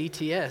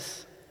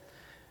ACTS.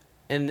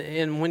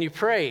 And when you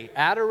pray,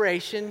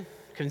 adoration,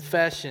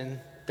 confession,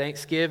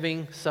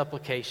 thanksgiving,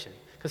 supplication.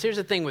 Because here's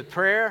the thing with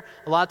prayer,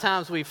 a lot of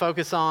times we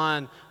focus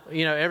on,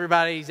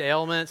 everybody's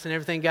ailments and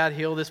everything. God,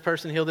 heal this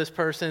person, heal this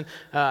person.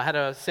 I had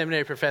a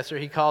seminary professor,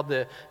 he called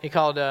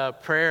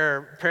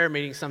prayer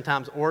meetings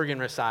sometimes organ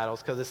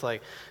recitals, because it's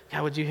like,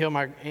 God, would you heal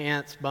my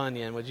aunt's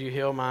bunion? Would you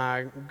heal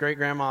my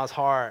great-grandma's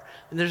heart?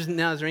 And is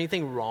there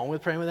anything wrong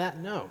with praying with that?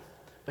 No.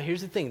 But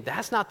here's the thing,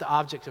 that's not the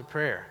object of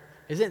prayer.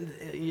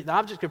 The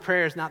object of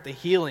prayer is not the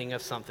healing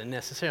of something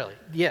necessarily.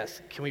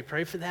 Yes, can we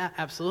pray for that?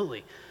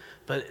 Absolutely.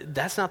 But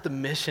that's not the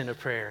mission of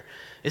prayer.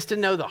 It's to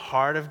know the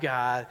heart of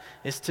God.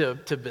 It's to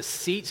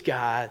beseech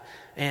God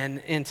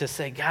and to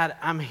say, God,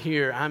 I'm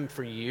here. I'm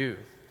for you.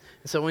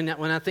 And so when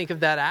I think of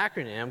that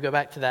acronym, go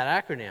back to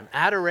that acronym,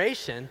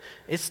 adoration,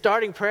 it's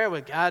starting prayer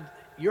with, God,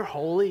 you're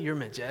holy, you're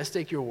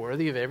majestic, you're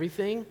worthy of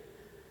everything.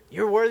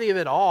 You're worthy of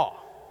it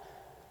all.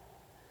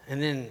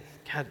 And then,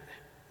 God,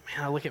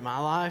 man, I look at my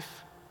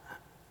life.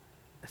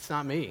 It's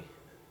not me.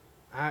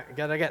 I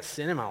got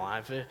sin in my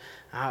life.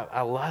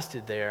 I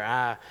lusted there.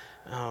 I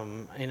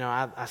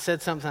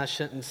said something I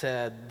shouldn't have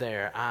said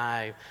there.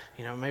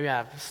 Maybe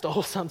I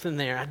stole something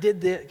there. I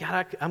did this.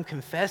 God, I'm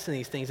confessing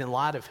these things in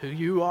light of who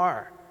you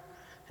are.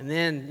 And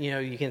then,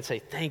 you can say,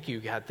 thank you,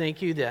 God.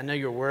 Thank you that I know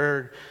your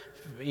word,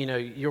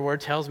 your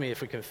word tells me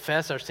if we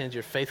confess our sins,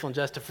 you're faithful and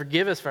just to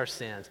forgive us for our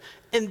sins.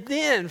 And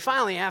then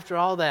finally, after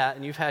all that,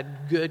 and you've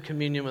had good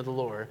communion with the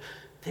Lord,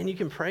 then you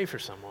can pray for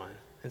someone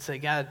and say,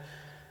 God,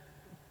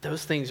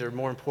 those things are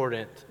more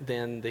important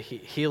than the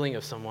healing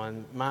of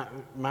someone.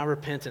 My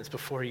repentance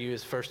before you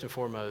is first and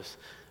foremost.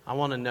 I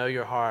want to know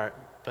your heart,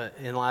 but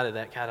in light of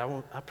that,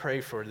 God, I pray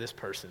for this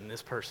person,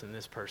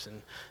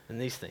 and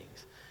these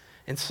things.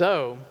 And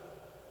so,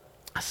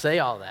 I say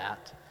all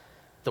that.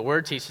 The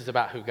Word teaches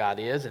about who God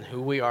is and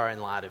who we are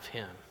in light of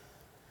Him.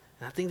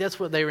 And I think that's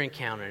what they were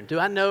encountering.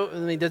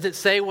 Does it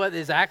say what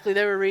exactly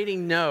they were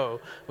reading? No.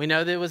 We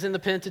know that it was in the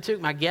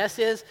Pentateuch. My guess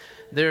is,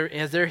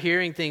 as they're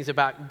hearing things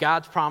about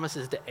God's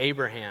promises to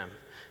Abraham.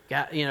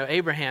 God,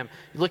 Abraham,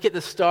 look at the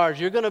stars.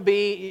 You're going to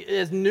be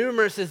as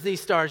numerous as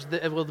these stars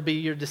that will be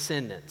your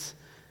descendants.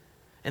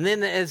 And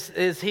then as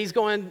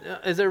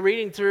they're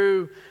reading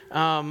through,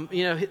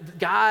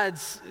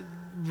 God's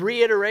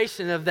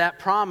reiteration of that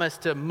promise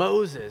to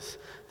Moses,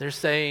 they're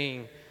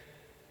saying,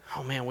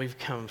 oh man, we've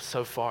come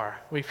so far.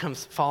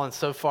 Fallen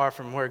so far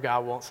from where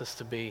God wants us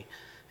to be.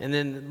 And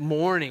then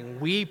mourning,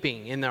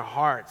 weeping in their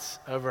hearts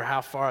over how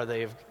far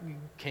they have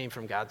came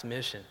from God's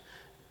mission.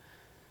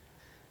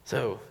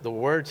 So the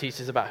Word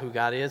teaches about who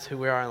God is, who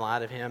we are in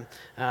light of Him.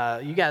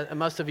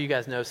 Most of you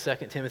guys know 2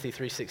 Timothy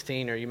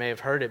 3:16, or you may have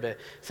heard it, but it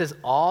says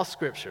all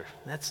Scripture,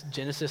 that's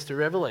Genesis to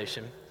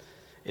Revelation,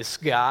 is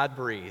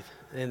God-breathed.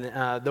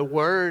 And the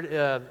word,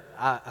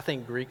 I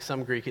think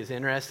some Greek is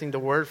interesting. The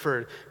word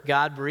for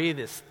God-breathed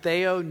is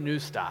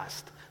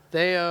theonoustos.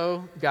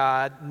 Theo,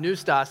 God,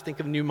 noustos, think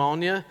of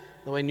pneumonia,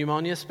 the way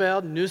pneumonia is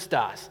spelled,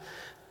 noustos.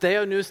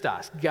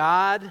 Theonoustos,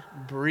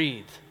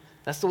 God-breathed.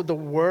 That's the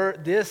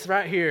word, this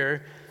right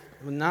here,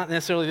 not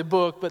necessarily the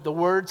book, but the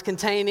words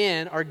contained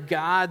in are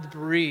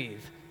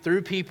God-breathed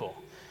through people,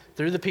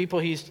 through the people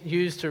He's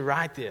used to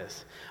write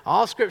this.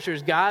 All Scripture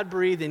is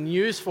God-breathed and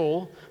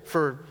useful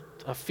for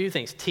a few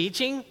things.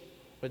 Teaching,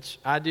 which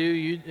I do.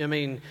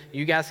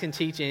 You guys can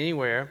teach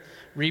anywhere.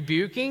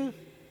 Rebuking,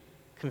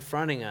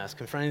 confronting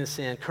the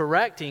sin.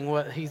 Correcting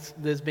what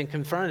has been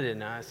confronted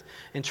in us.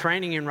 And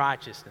training in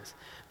righteousness.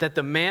 That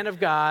the man of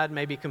God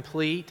may be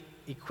complete,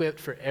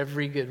 equipped for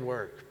every good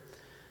work.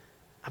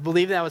 I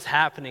believe that was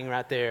happening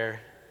right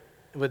there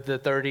with the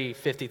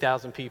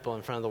 50,000 people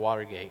in front of the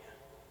Watergate.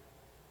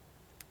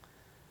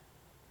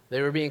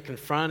 They were being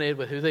confronted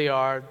with who they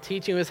are.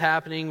 Teaching was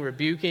happening,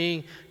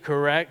 rebuking,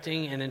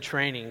 correcting, and then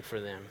training for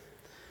them.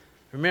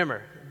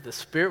 Remember, the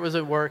Spirit was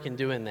at work in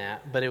doing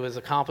that, but it was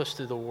accomplished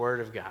through the Word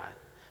of God.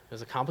 It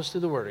was accomplished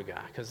through the Word of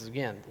God. Because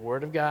again, the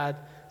Word of God,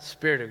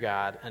 Spirit of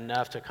God,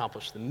 enough to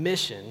accomplish the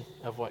mission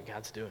of what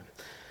God's doing.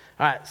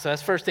 All right, so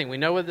that's the first thing. We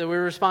know that we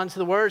respond to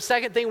the Word.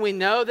 Second thing, we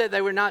know that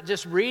they were not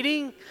just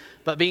reading,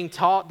 but being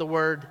taught the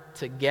Word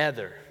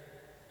together.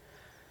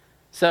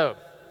 So,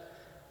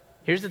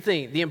 here's the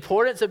thing. The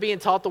importance of being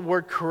taught the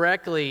Word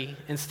correctly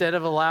instead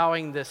of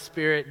allowing the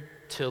Spirit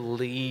to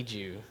lead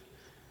you.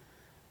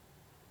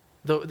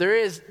 There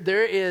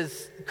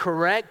is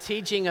correct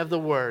teaching of the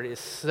word is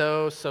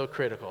so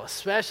critical,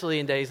 especially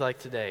in days like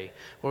today,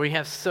 where we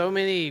have so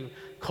many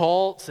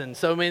cults and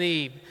so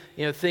many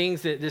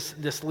things that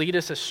just lead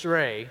us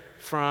astray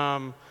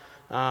from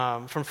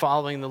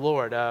following the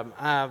Lord.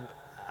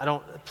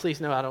 Please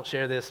know I don't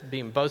share this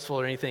being boastful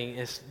or anything.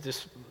 It's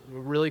just a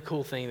really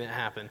cool thing that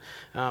happened.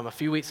 A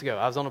few weeks ago,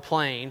 I was on a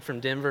plane from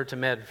Denver to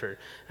Medford,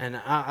 and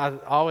I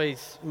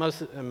always,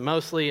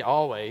 mostly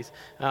always,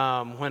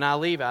 when I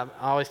leave, I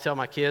always tell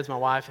my kids, my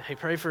wife, hey,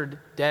 pray for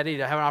Daddy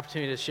to have an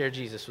opportunity to share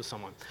Jesus with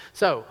someone.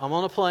 So I'm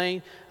on a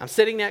plane. I'm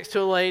sitting next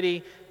to a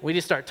lady. We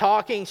just start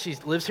talking. She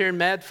lives here in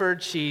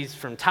Medford. She's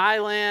from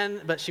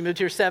Thailand, but she moved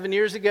here 7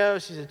 years ago.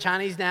 She's a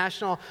Chinese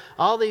national,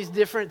 all these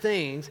different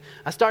things.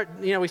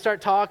 We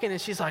start talking, and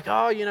she's like,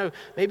 oh,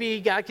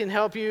 maybe God can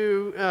help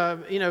you,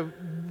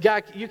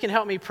 God, you can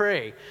help me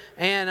pray.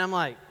 And I'm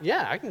like,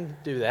 yeah, I can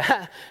do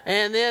that.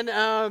 And then,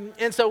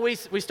 and so we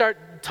start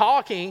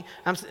talking.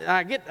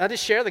 I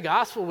just share the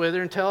gospel with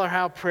her and tell her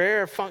how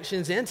prayer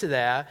functions into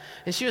that.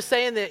 And she was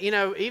saying that,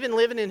 even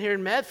living in here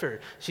in Medford,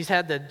 she's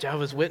had the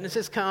Jehovah's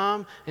Witnesses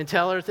come and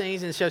tell her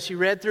things. And so she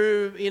read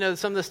through,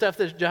 some of the stuff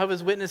that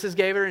Jehovah's Witnesses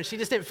gave her, and she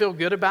just didn't feel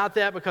good about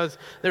that because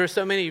there were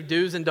so many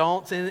do's and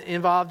don'ts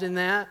involved in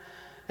that.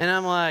 And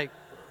I'm like,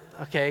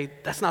 okay,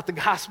 that's not the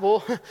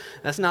gospel.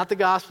 That's not the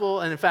gospel.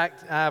 And in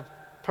fact,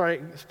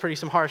 pretty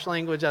some harsh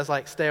language. I was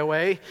like, stay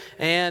away.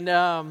 And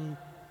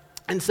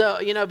so,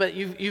 but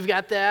you've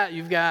got that.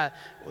 You've got,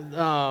 the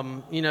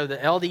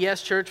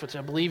LDS church, which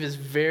I believe is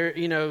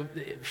very,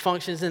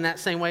 functions in that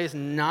same way, is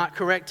not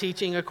correct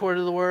teaching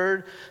according to the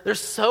word.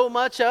 There's so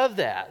much of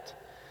that.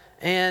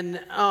 And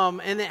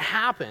it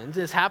happens.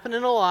 It's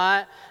happening a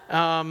lot.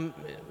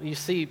 You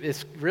see,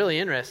 it's really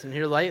interesting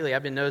here lately.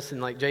 I've been noticing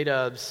like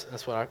J-dubs,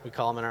 that's what we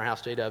call them in our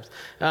house, J-dubs,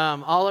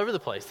 all over the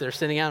place. They're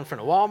sitting out in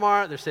front of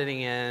Walmart. They're sitting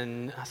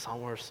in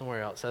somewhere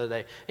else the other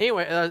day.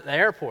 Anyway, the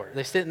airport.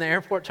 They sit in the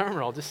airport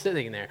terminal, just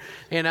sitting there,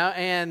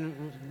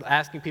 and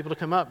asking people to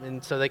come up,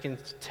 and so they can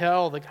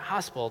tell the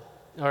gospel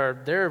or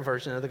their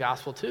version of the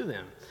gospel to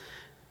them.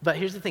 But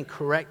here's the thing: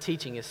 correct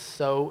teaching is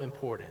so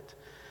important.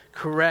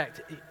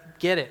 Correct.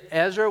 Get it.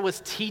 Ezra was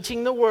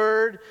teaching the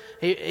word.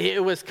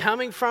 It was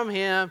coming from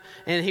him,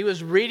 and he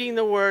was reading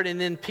the word,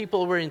 and then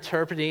people were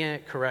interpreting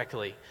it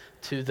correctly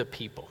to the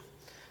people.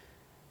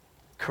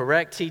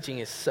 Correct teaching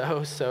is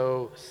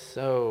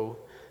so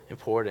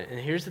important. And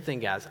here's the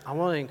thing, guys. I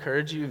want to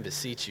encourage you and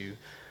beseech you,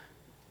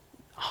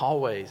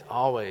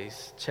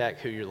 always check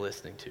who you're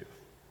listening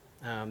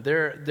to.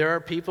 There are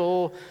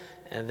people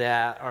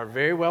that are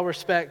very well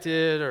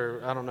respected,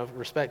 or I don't know if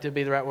respected would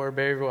be the right word,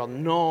 very well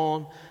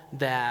known,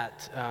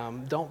 that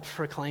don't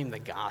proclaim the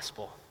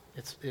gospel.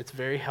 It's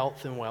very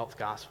health and wealth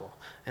gospel.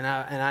 And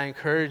I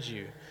encourage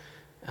you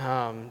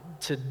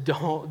to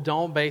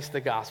don't base the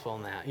gospel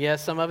on that.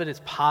 Yes, some of it is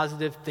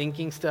positive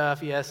thinking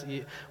stuff. Yes,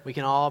 we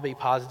can all be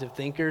positive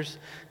thinkers,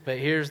 but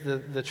here's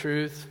the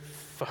truth.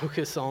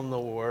 Focus on the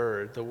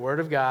Word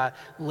of God.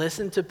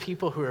 Listen to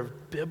people who are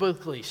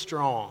biblically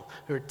strong,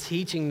 who are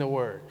teaching the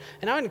Word.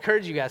 And I would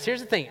encourage you guys,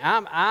 here's the thing.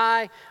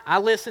 I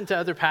listen to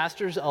other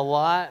pastors a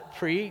lot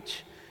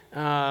preach.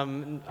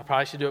 I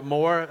probably should do it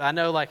more. I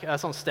know, like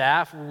us on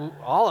staff,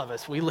 all of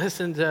us, we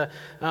listen to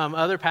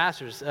other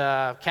pastors.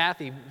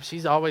 Kathy,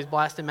 she's always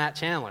blasting Matt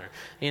Chandler,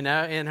 in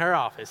her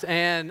office,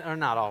 or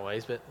not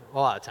always, but a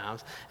lot of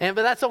times. But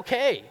that's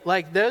okay.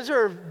 Like, those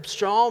are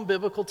strong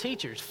biblical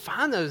teachers.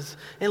 Find those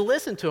and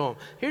listen to them.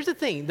 Here's the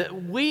thing: that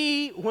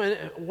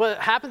what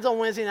happens on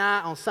Wednesday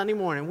night, on Sunday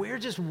morning, we're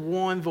just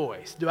one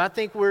voice. Do I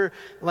think we're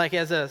like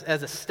as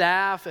a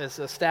staff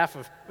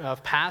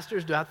of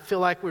pastors? Do I feel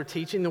like we're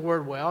teaching the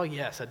word well?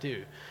 Yes, I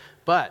do.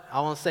 But I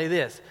want to say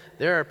this: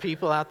 there are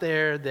people out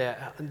there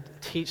that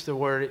teach the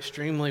word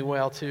extremely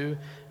well too,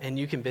 and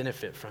you can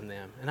benefit from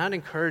them. And I'd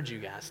encourage you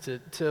guys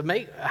to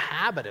make a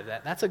habit of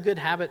that. That's a good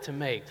habit to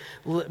make.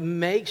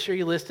 Make sure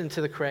you listen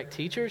to the correct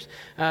teachers.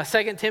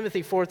 2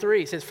 Timothy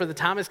 4:3 says, "For the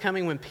time is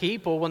coming when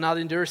people will not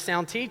endure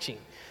sound teaching,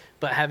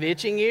 but have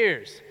itching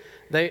ears.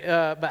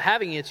 But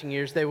having itching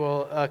ears, they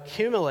will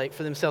accumulate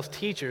for themselves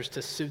teachers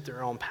to suit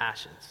their own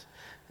passions."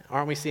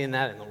 Aren't we seeing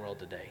that in the world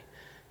today?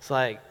 It's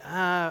like,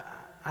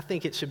 I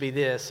think it should be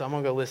this, so I'm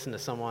going to go listen to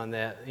someone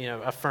that,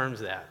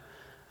 affirms that.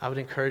 I would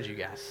encourage you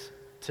guys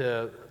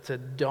to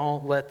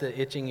don't let the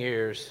itching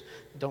ears,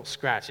 don't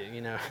scratch it,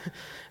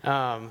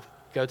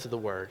 Go to the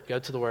Word. Go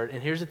to the Word.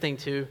 And here's the thing,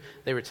 too.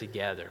 They were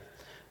together.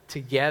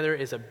 Together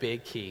is a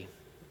big key.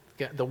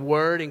 The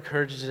Word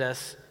encourages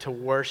us to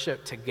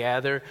worship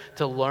together,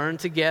 to learn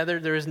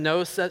together. There is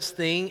no such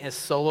thing as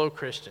solo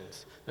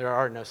Christians. There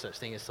are no such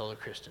thing as solo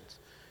Christians.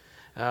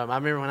 I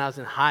remember when I was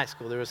in high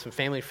school, there was some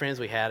family friends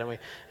we had,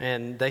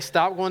 and they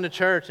stopped going to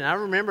church. And I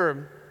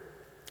remember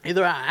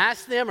either I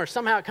asked them or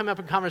somehow it came up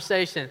in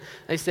conversation.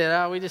 They said,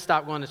 "Oh, we just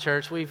stopped going to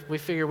church. We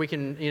figure we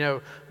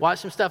can, watch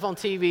some stuff on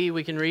TV.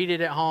 We can read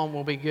it at home.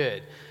 We'll be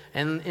good."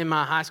 And in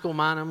my high school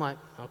mind, I'm like,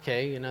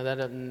 okay,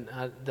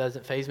 that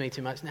doesn't faze me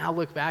too much. Now I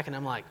look back and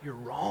I'm like, you're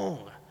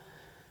wrong.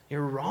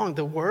 You're wrong.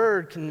 The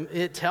Word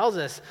it tells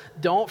us,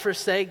 don't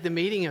forsake the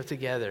meeting of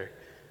together.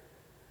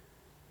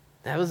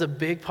 That was a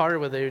big part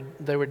of what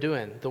they were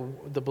doing,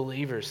 the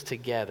believers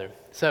together.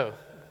 So,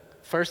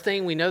 first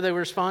thing, we know they were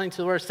responding to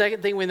the word.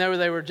 Second thing, we know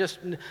they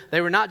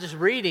were not just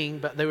reading,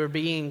 but they were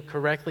being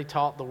correctly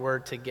taught the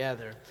word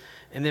together.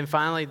 And then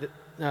finally,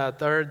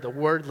 third, the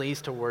word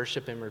leads to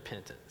worship and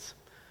repentance.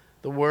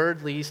 The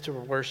word leads to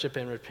worship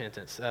and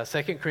repentance.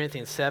 2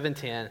 Corinthians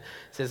 7:10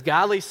 says,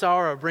 "Godly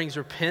sorrow brings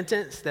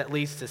repentance that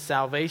leads to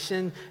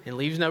salvation and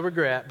leaves no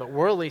regret, but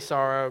worldly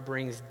sorrow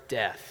brings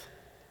death."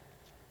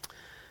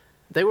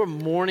 They were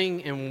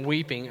mourning and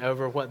weeping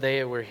over what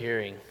they were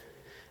hearing.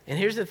 And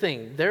here's the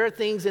thing. There are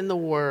things in the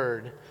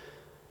Word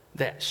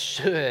that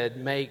should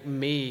make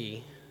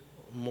me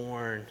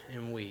mourn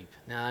and weep.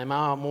 Now, am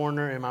I a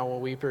mourner? Am I a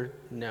weeper?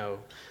 No.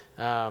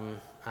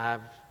 I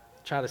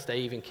try to stay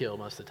even keel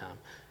most of the time.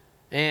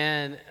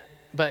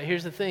 But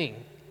here's the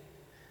thing.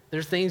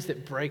 There's things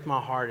that break my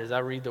heart as I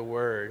read the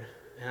Word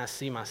and I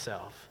see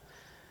myself.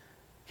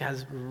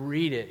 Guys,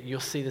 read it. You'll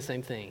see the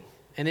same thing.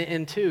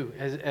 And two,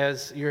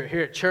 as you're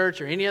here at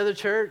church or any other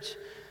church,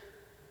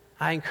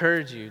 I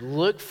encourage you,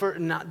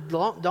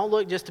 don't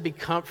look just to be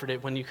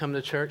comforted when you come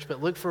to church,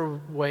 but look for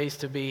ways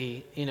to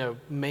be,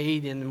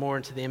 made more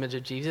into the image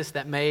of Jesus.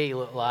 That may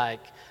look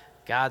like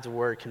God's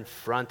word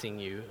confronting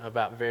you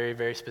about very,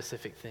 very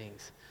specific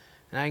things.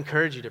 And I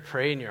encourage you to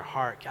pray in your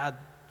heart, God,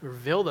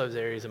 reveal those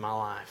areas in my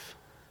life.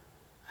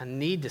 I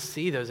need to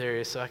see those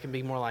areas so I can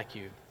be more like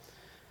you.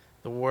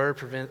 The word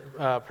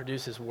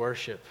produces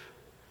worship,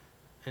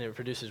 and it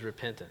produces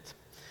repentance.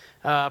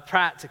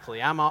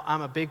 Practically, I'm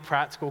a big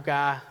practical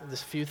guy.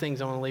 There's a few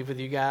things I want to leave with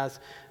you guys.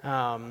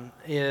 How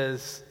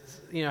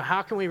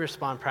can we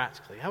respond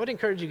practically? I would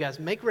encourage you guys,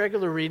 make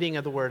regular reading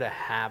of the word a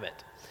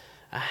habit.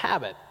 A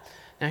habit.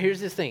 Now,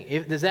 here's this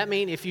thing. Does that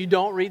mean if you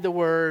don't read the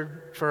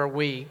word for a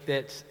week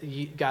that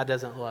God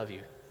doesn't love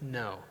you?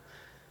 No.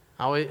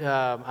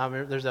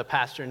 There's a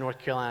pastor in North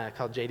Carolina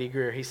called J.D.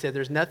 Greer. He said,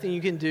 there's nothing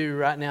you can do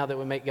right now that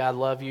would make God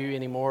love you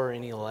any more or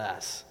any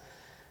less.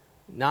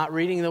 Not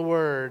reading the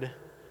word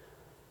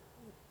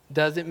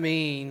doesn't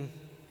mean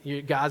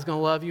God's going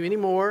to love you any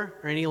more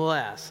or any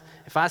less.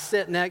 If I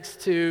sit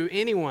next to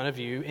any one of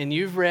you and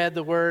you've read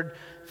the word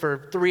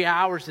for 3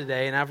 hours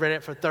today and I've read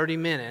it for 30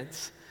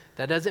 minutes,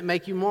 that doesn't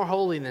make you more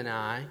holy than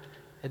I.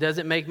 It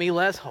doesn't make me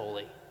less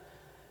holy.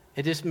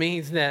 It just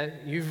means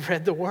that you've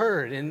read the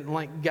word and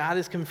God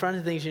has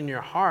confronted things in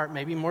your heart,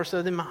 maybe more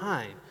so than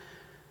mine.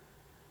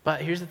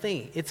 But here's the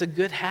thing. It's a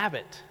good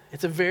habit.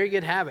 It's a very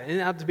good habit.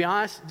 And to be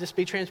honest, just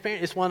be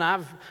transparent, it's one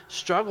I've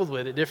struggled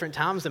with at different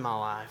times in my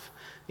life.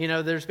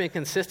 There's been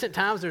consistent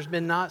times, there's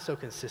been not so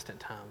consistent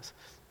times.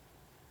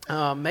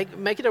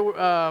 Make it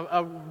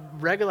a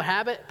regular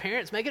habit.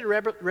 Parents, make it a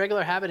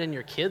regular habit in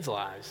your kids'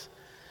 lives.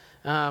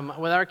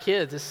 With our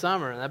kids this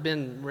summer, I've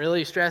been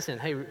really stressing,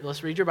 hey,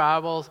 let's read your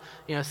Bibles.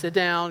 Sit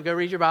down, go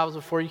read your Bibles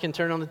before you can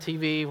turn on the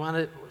TV.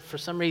 For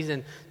some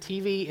reason,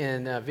 TV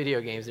and video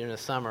games during the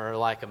summer are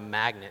like a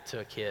magnet to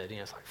a kid.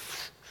 It's like...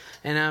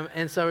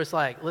 And so it's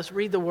like, let's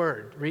read the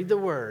Word,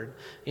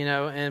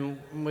 and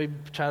we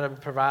try to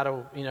provide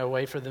a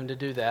way for them to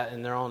do that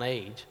in their own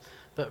age.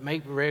 But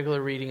make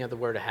regular reading of the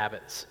Word a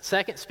habit.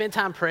 Second, spend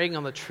time praying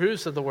on the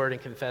truths of the Word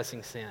and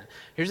confessing sin.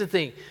 Here's the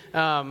thing.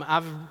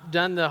 I've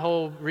done the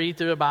whole read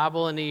through a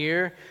Bible in a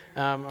year,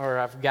 or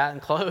I've gotten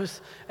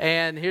close.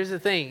 And here's the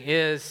thing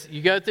is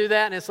you go through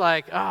that and it's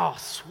like, oh,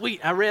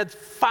 sweet. I read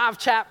 5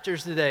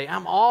 chapters today.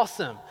 I'm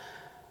awesome.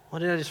 What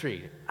did I just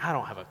read? I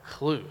don't have a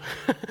clue.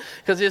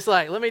 Because it's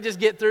like, let me just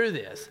get through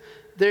this.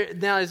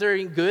 Now, is there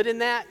any good in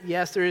that?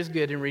 Yes, there is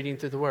good in reading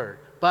through the Word.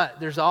 But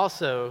there's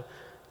also,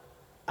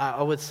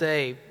 I would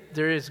say,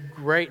 there is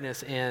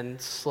greatness in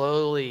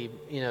slowly,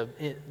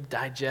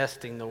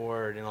 digesting the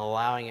Word and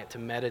allowing it to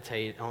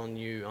meditate on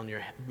you, on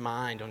your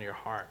mind, on your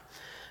heart.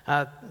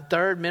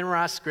 Third,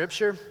 memorize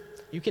Scripture.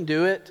 You can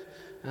do it.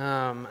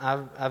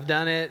 I've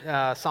done it.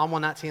 Psalm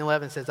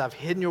 119:11 says, "I've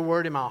hidden your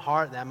word in my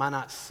heart that I might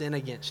not sin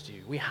against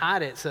you." We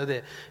hide it so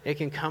that it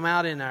can come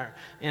out in our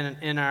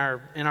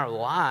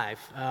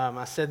life.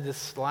 I said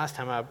this last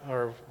time,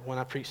 or when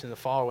I preached in the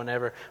fall, or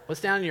whenever.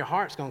 What's down in your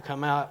heart is going to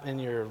come out in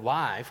your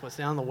life. What's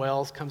down in the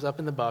wells comes up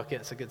in the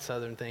bucket. It's a good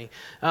Southern thing.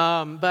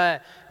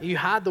 But you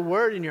hide the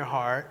word in your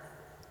heart,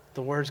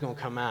 the word's going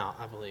to come out,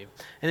 I believe.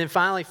 And then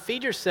finally,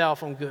 feed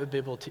yourself on good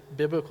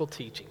biblical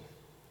teaching.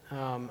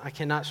 I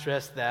cannot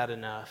stress that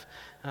enough.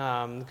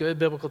 Good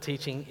biblical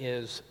teaching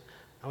is,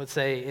 I would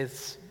say,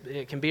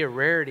 it can be a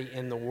rarity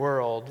in the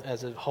world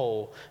as a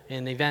whole.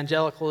 In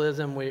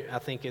evangelicalism, I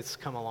think it's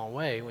come a long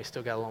way. We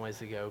still got a long ways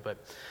to go. But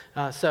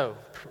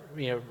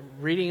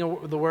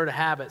reading the Word a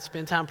habit,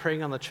 spend time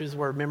praying on the truth of the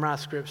Word, memorize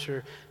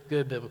Scripture,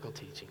 good biblical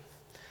teaching.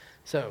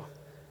 So,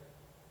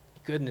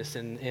 goodness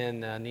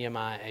in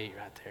Nehemiah 8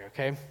 right there,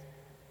 okay?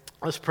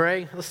 Let's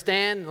pray. Let's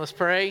stand. Let's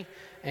pray.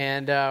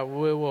 And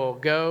we will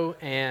go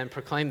and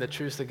proclaim the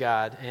truths of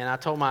God. And I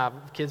told my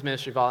kids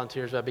ministry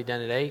volunteers I'd be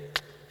done at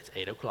 8. It's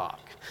 8 o'clock.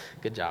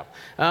 Good job.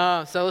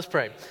 So let's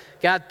pray.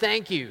 God,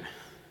 thank you.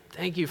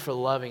 Thank you for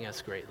loving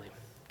us greatly.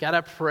 God,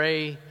 I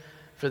pray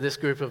for this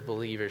group of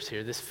believers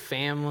here, this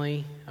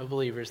family of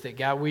believers, that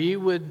God, we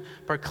would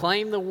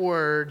proclaim the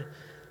word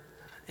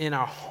in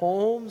our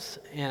homes,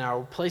 in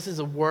our places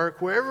of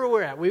work, wherever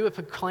we're at, we would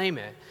proclaim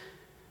it.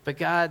 But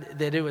God,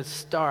 that it would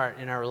start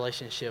in our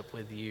relationship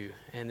with you,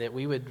 and that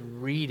we would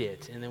read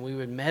it, and then we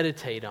would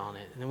meditate on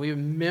it, and then we would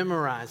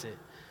memorize it.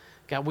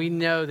 God, we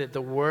know that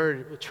the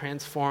word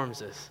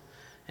transforms us,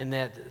 and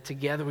that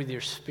together with your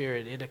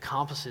Spirit, it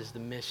accomplishes the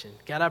mission.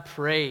 God, I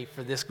pray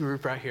for this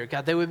group right here.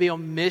 God, they would be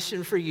on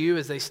mission for you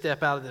as they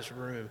step out of this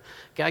room.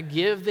 God,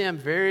 give them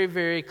very,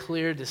 very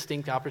clear,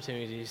 distinct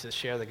opportunities to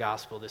share the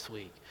gospel this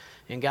week.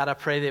 And God, I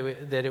pray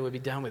that it would be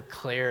done with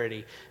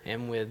clarity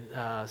and with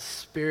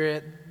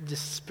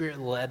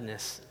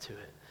spirit-ledness to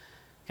it.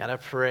 God, I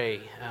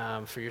pray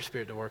for your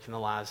Spirit to work in the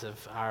lives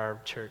of our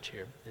church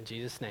here. In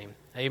Jesus' name,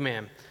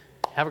 amen.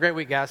 Have a great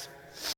week, guys.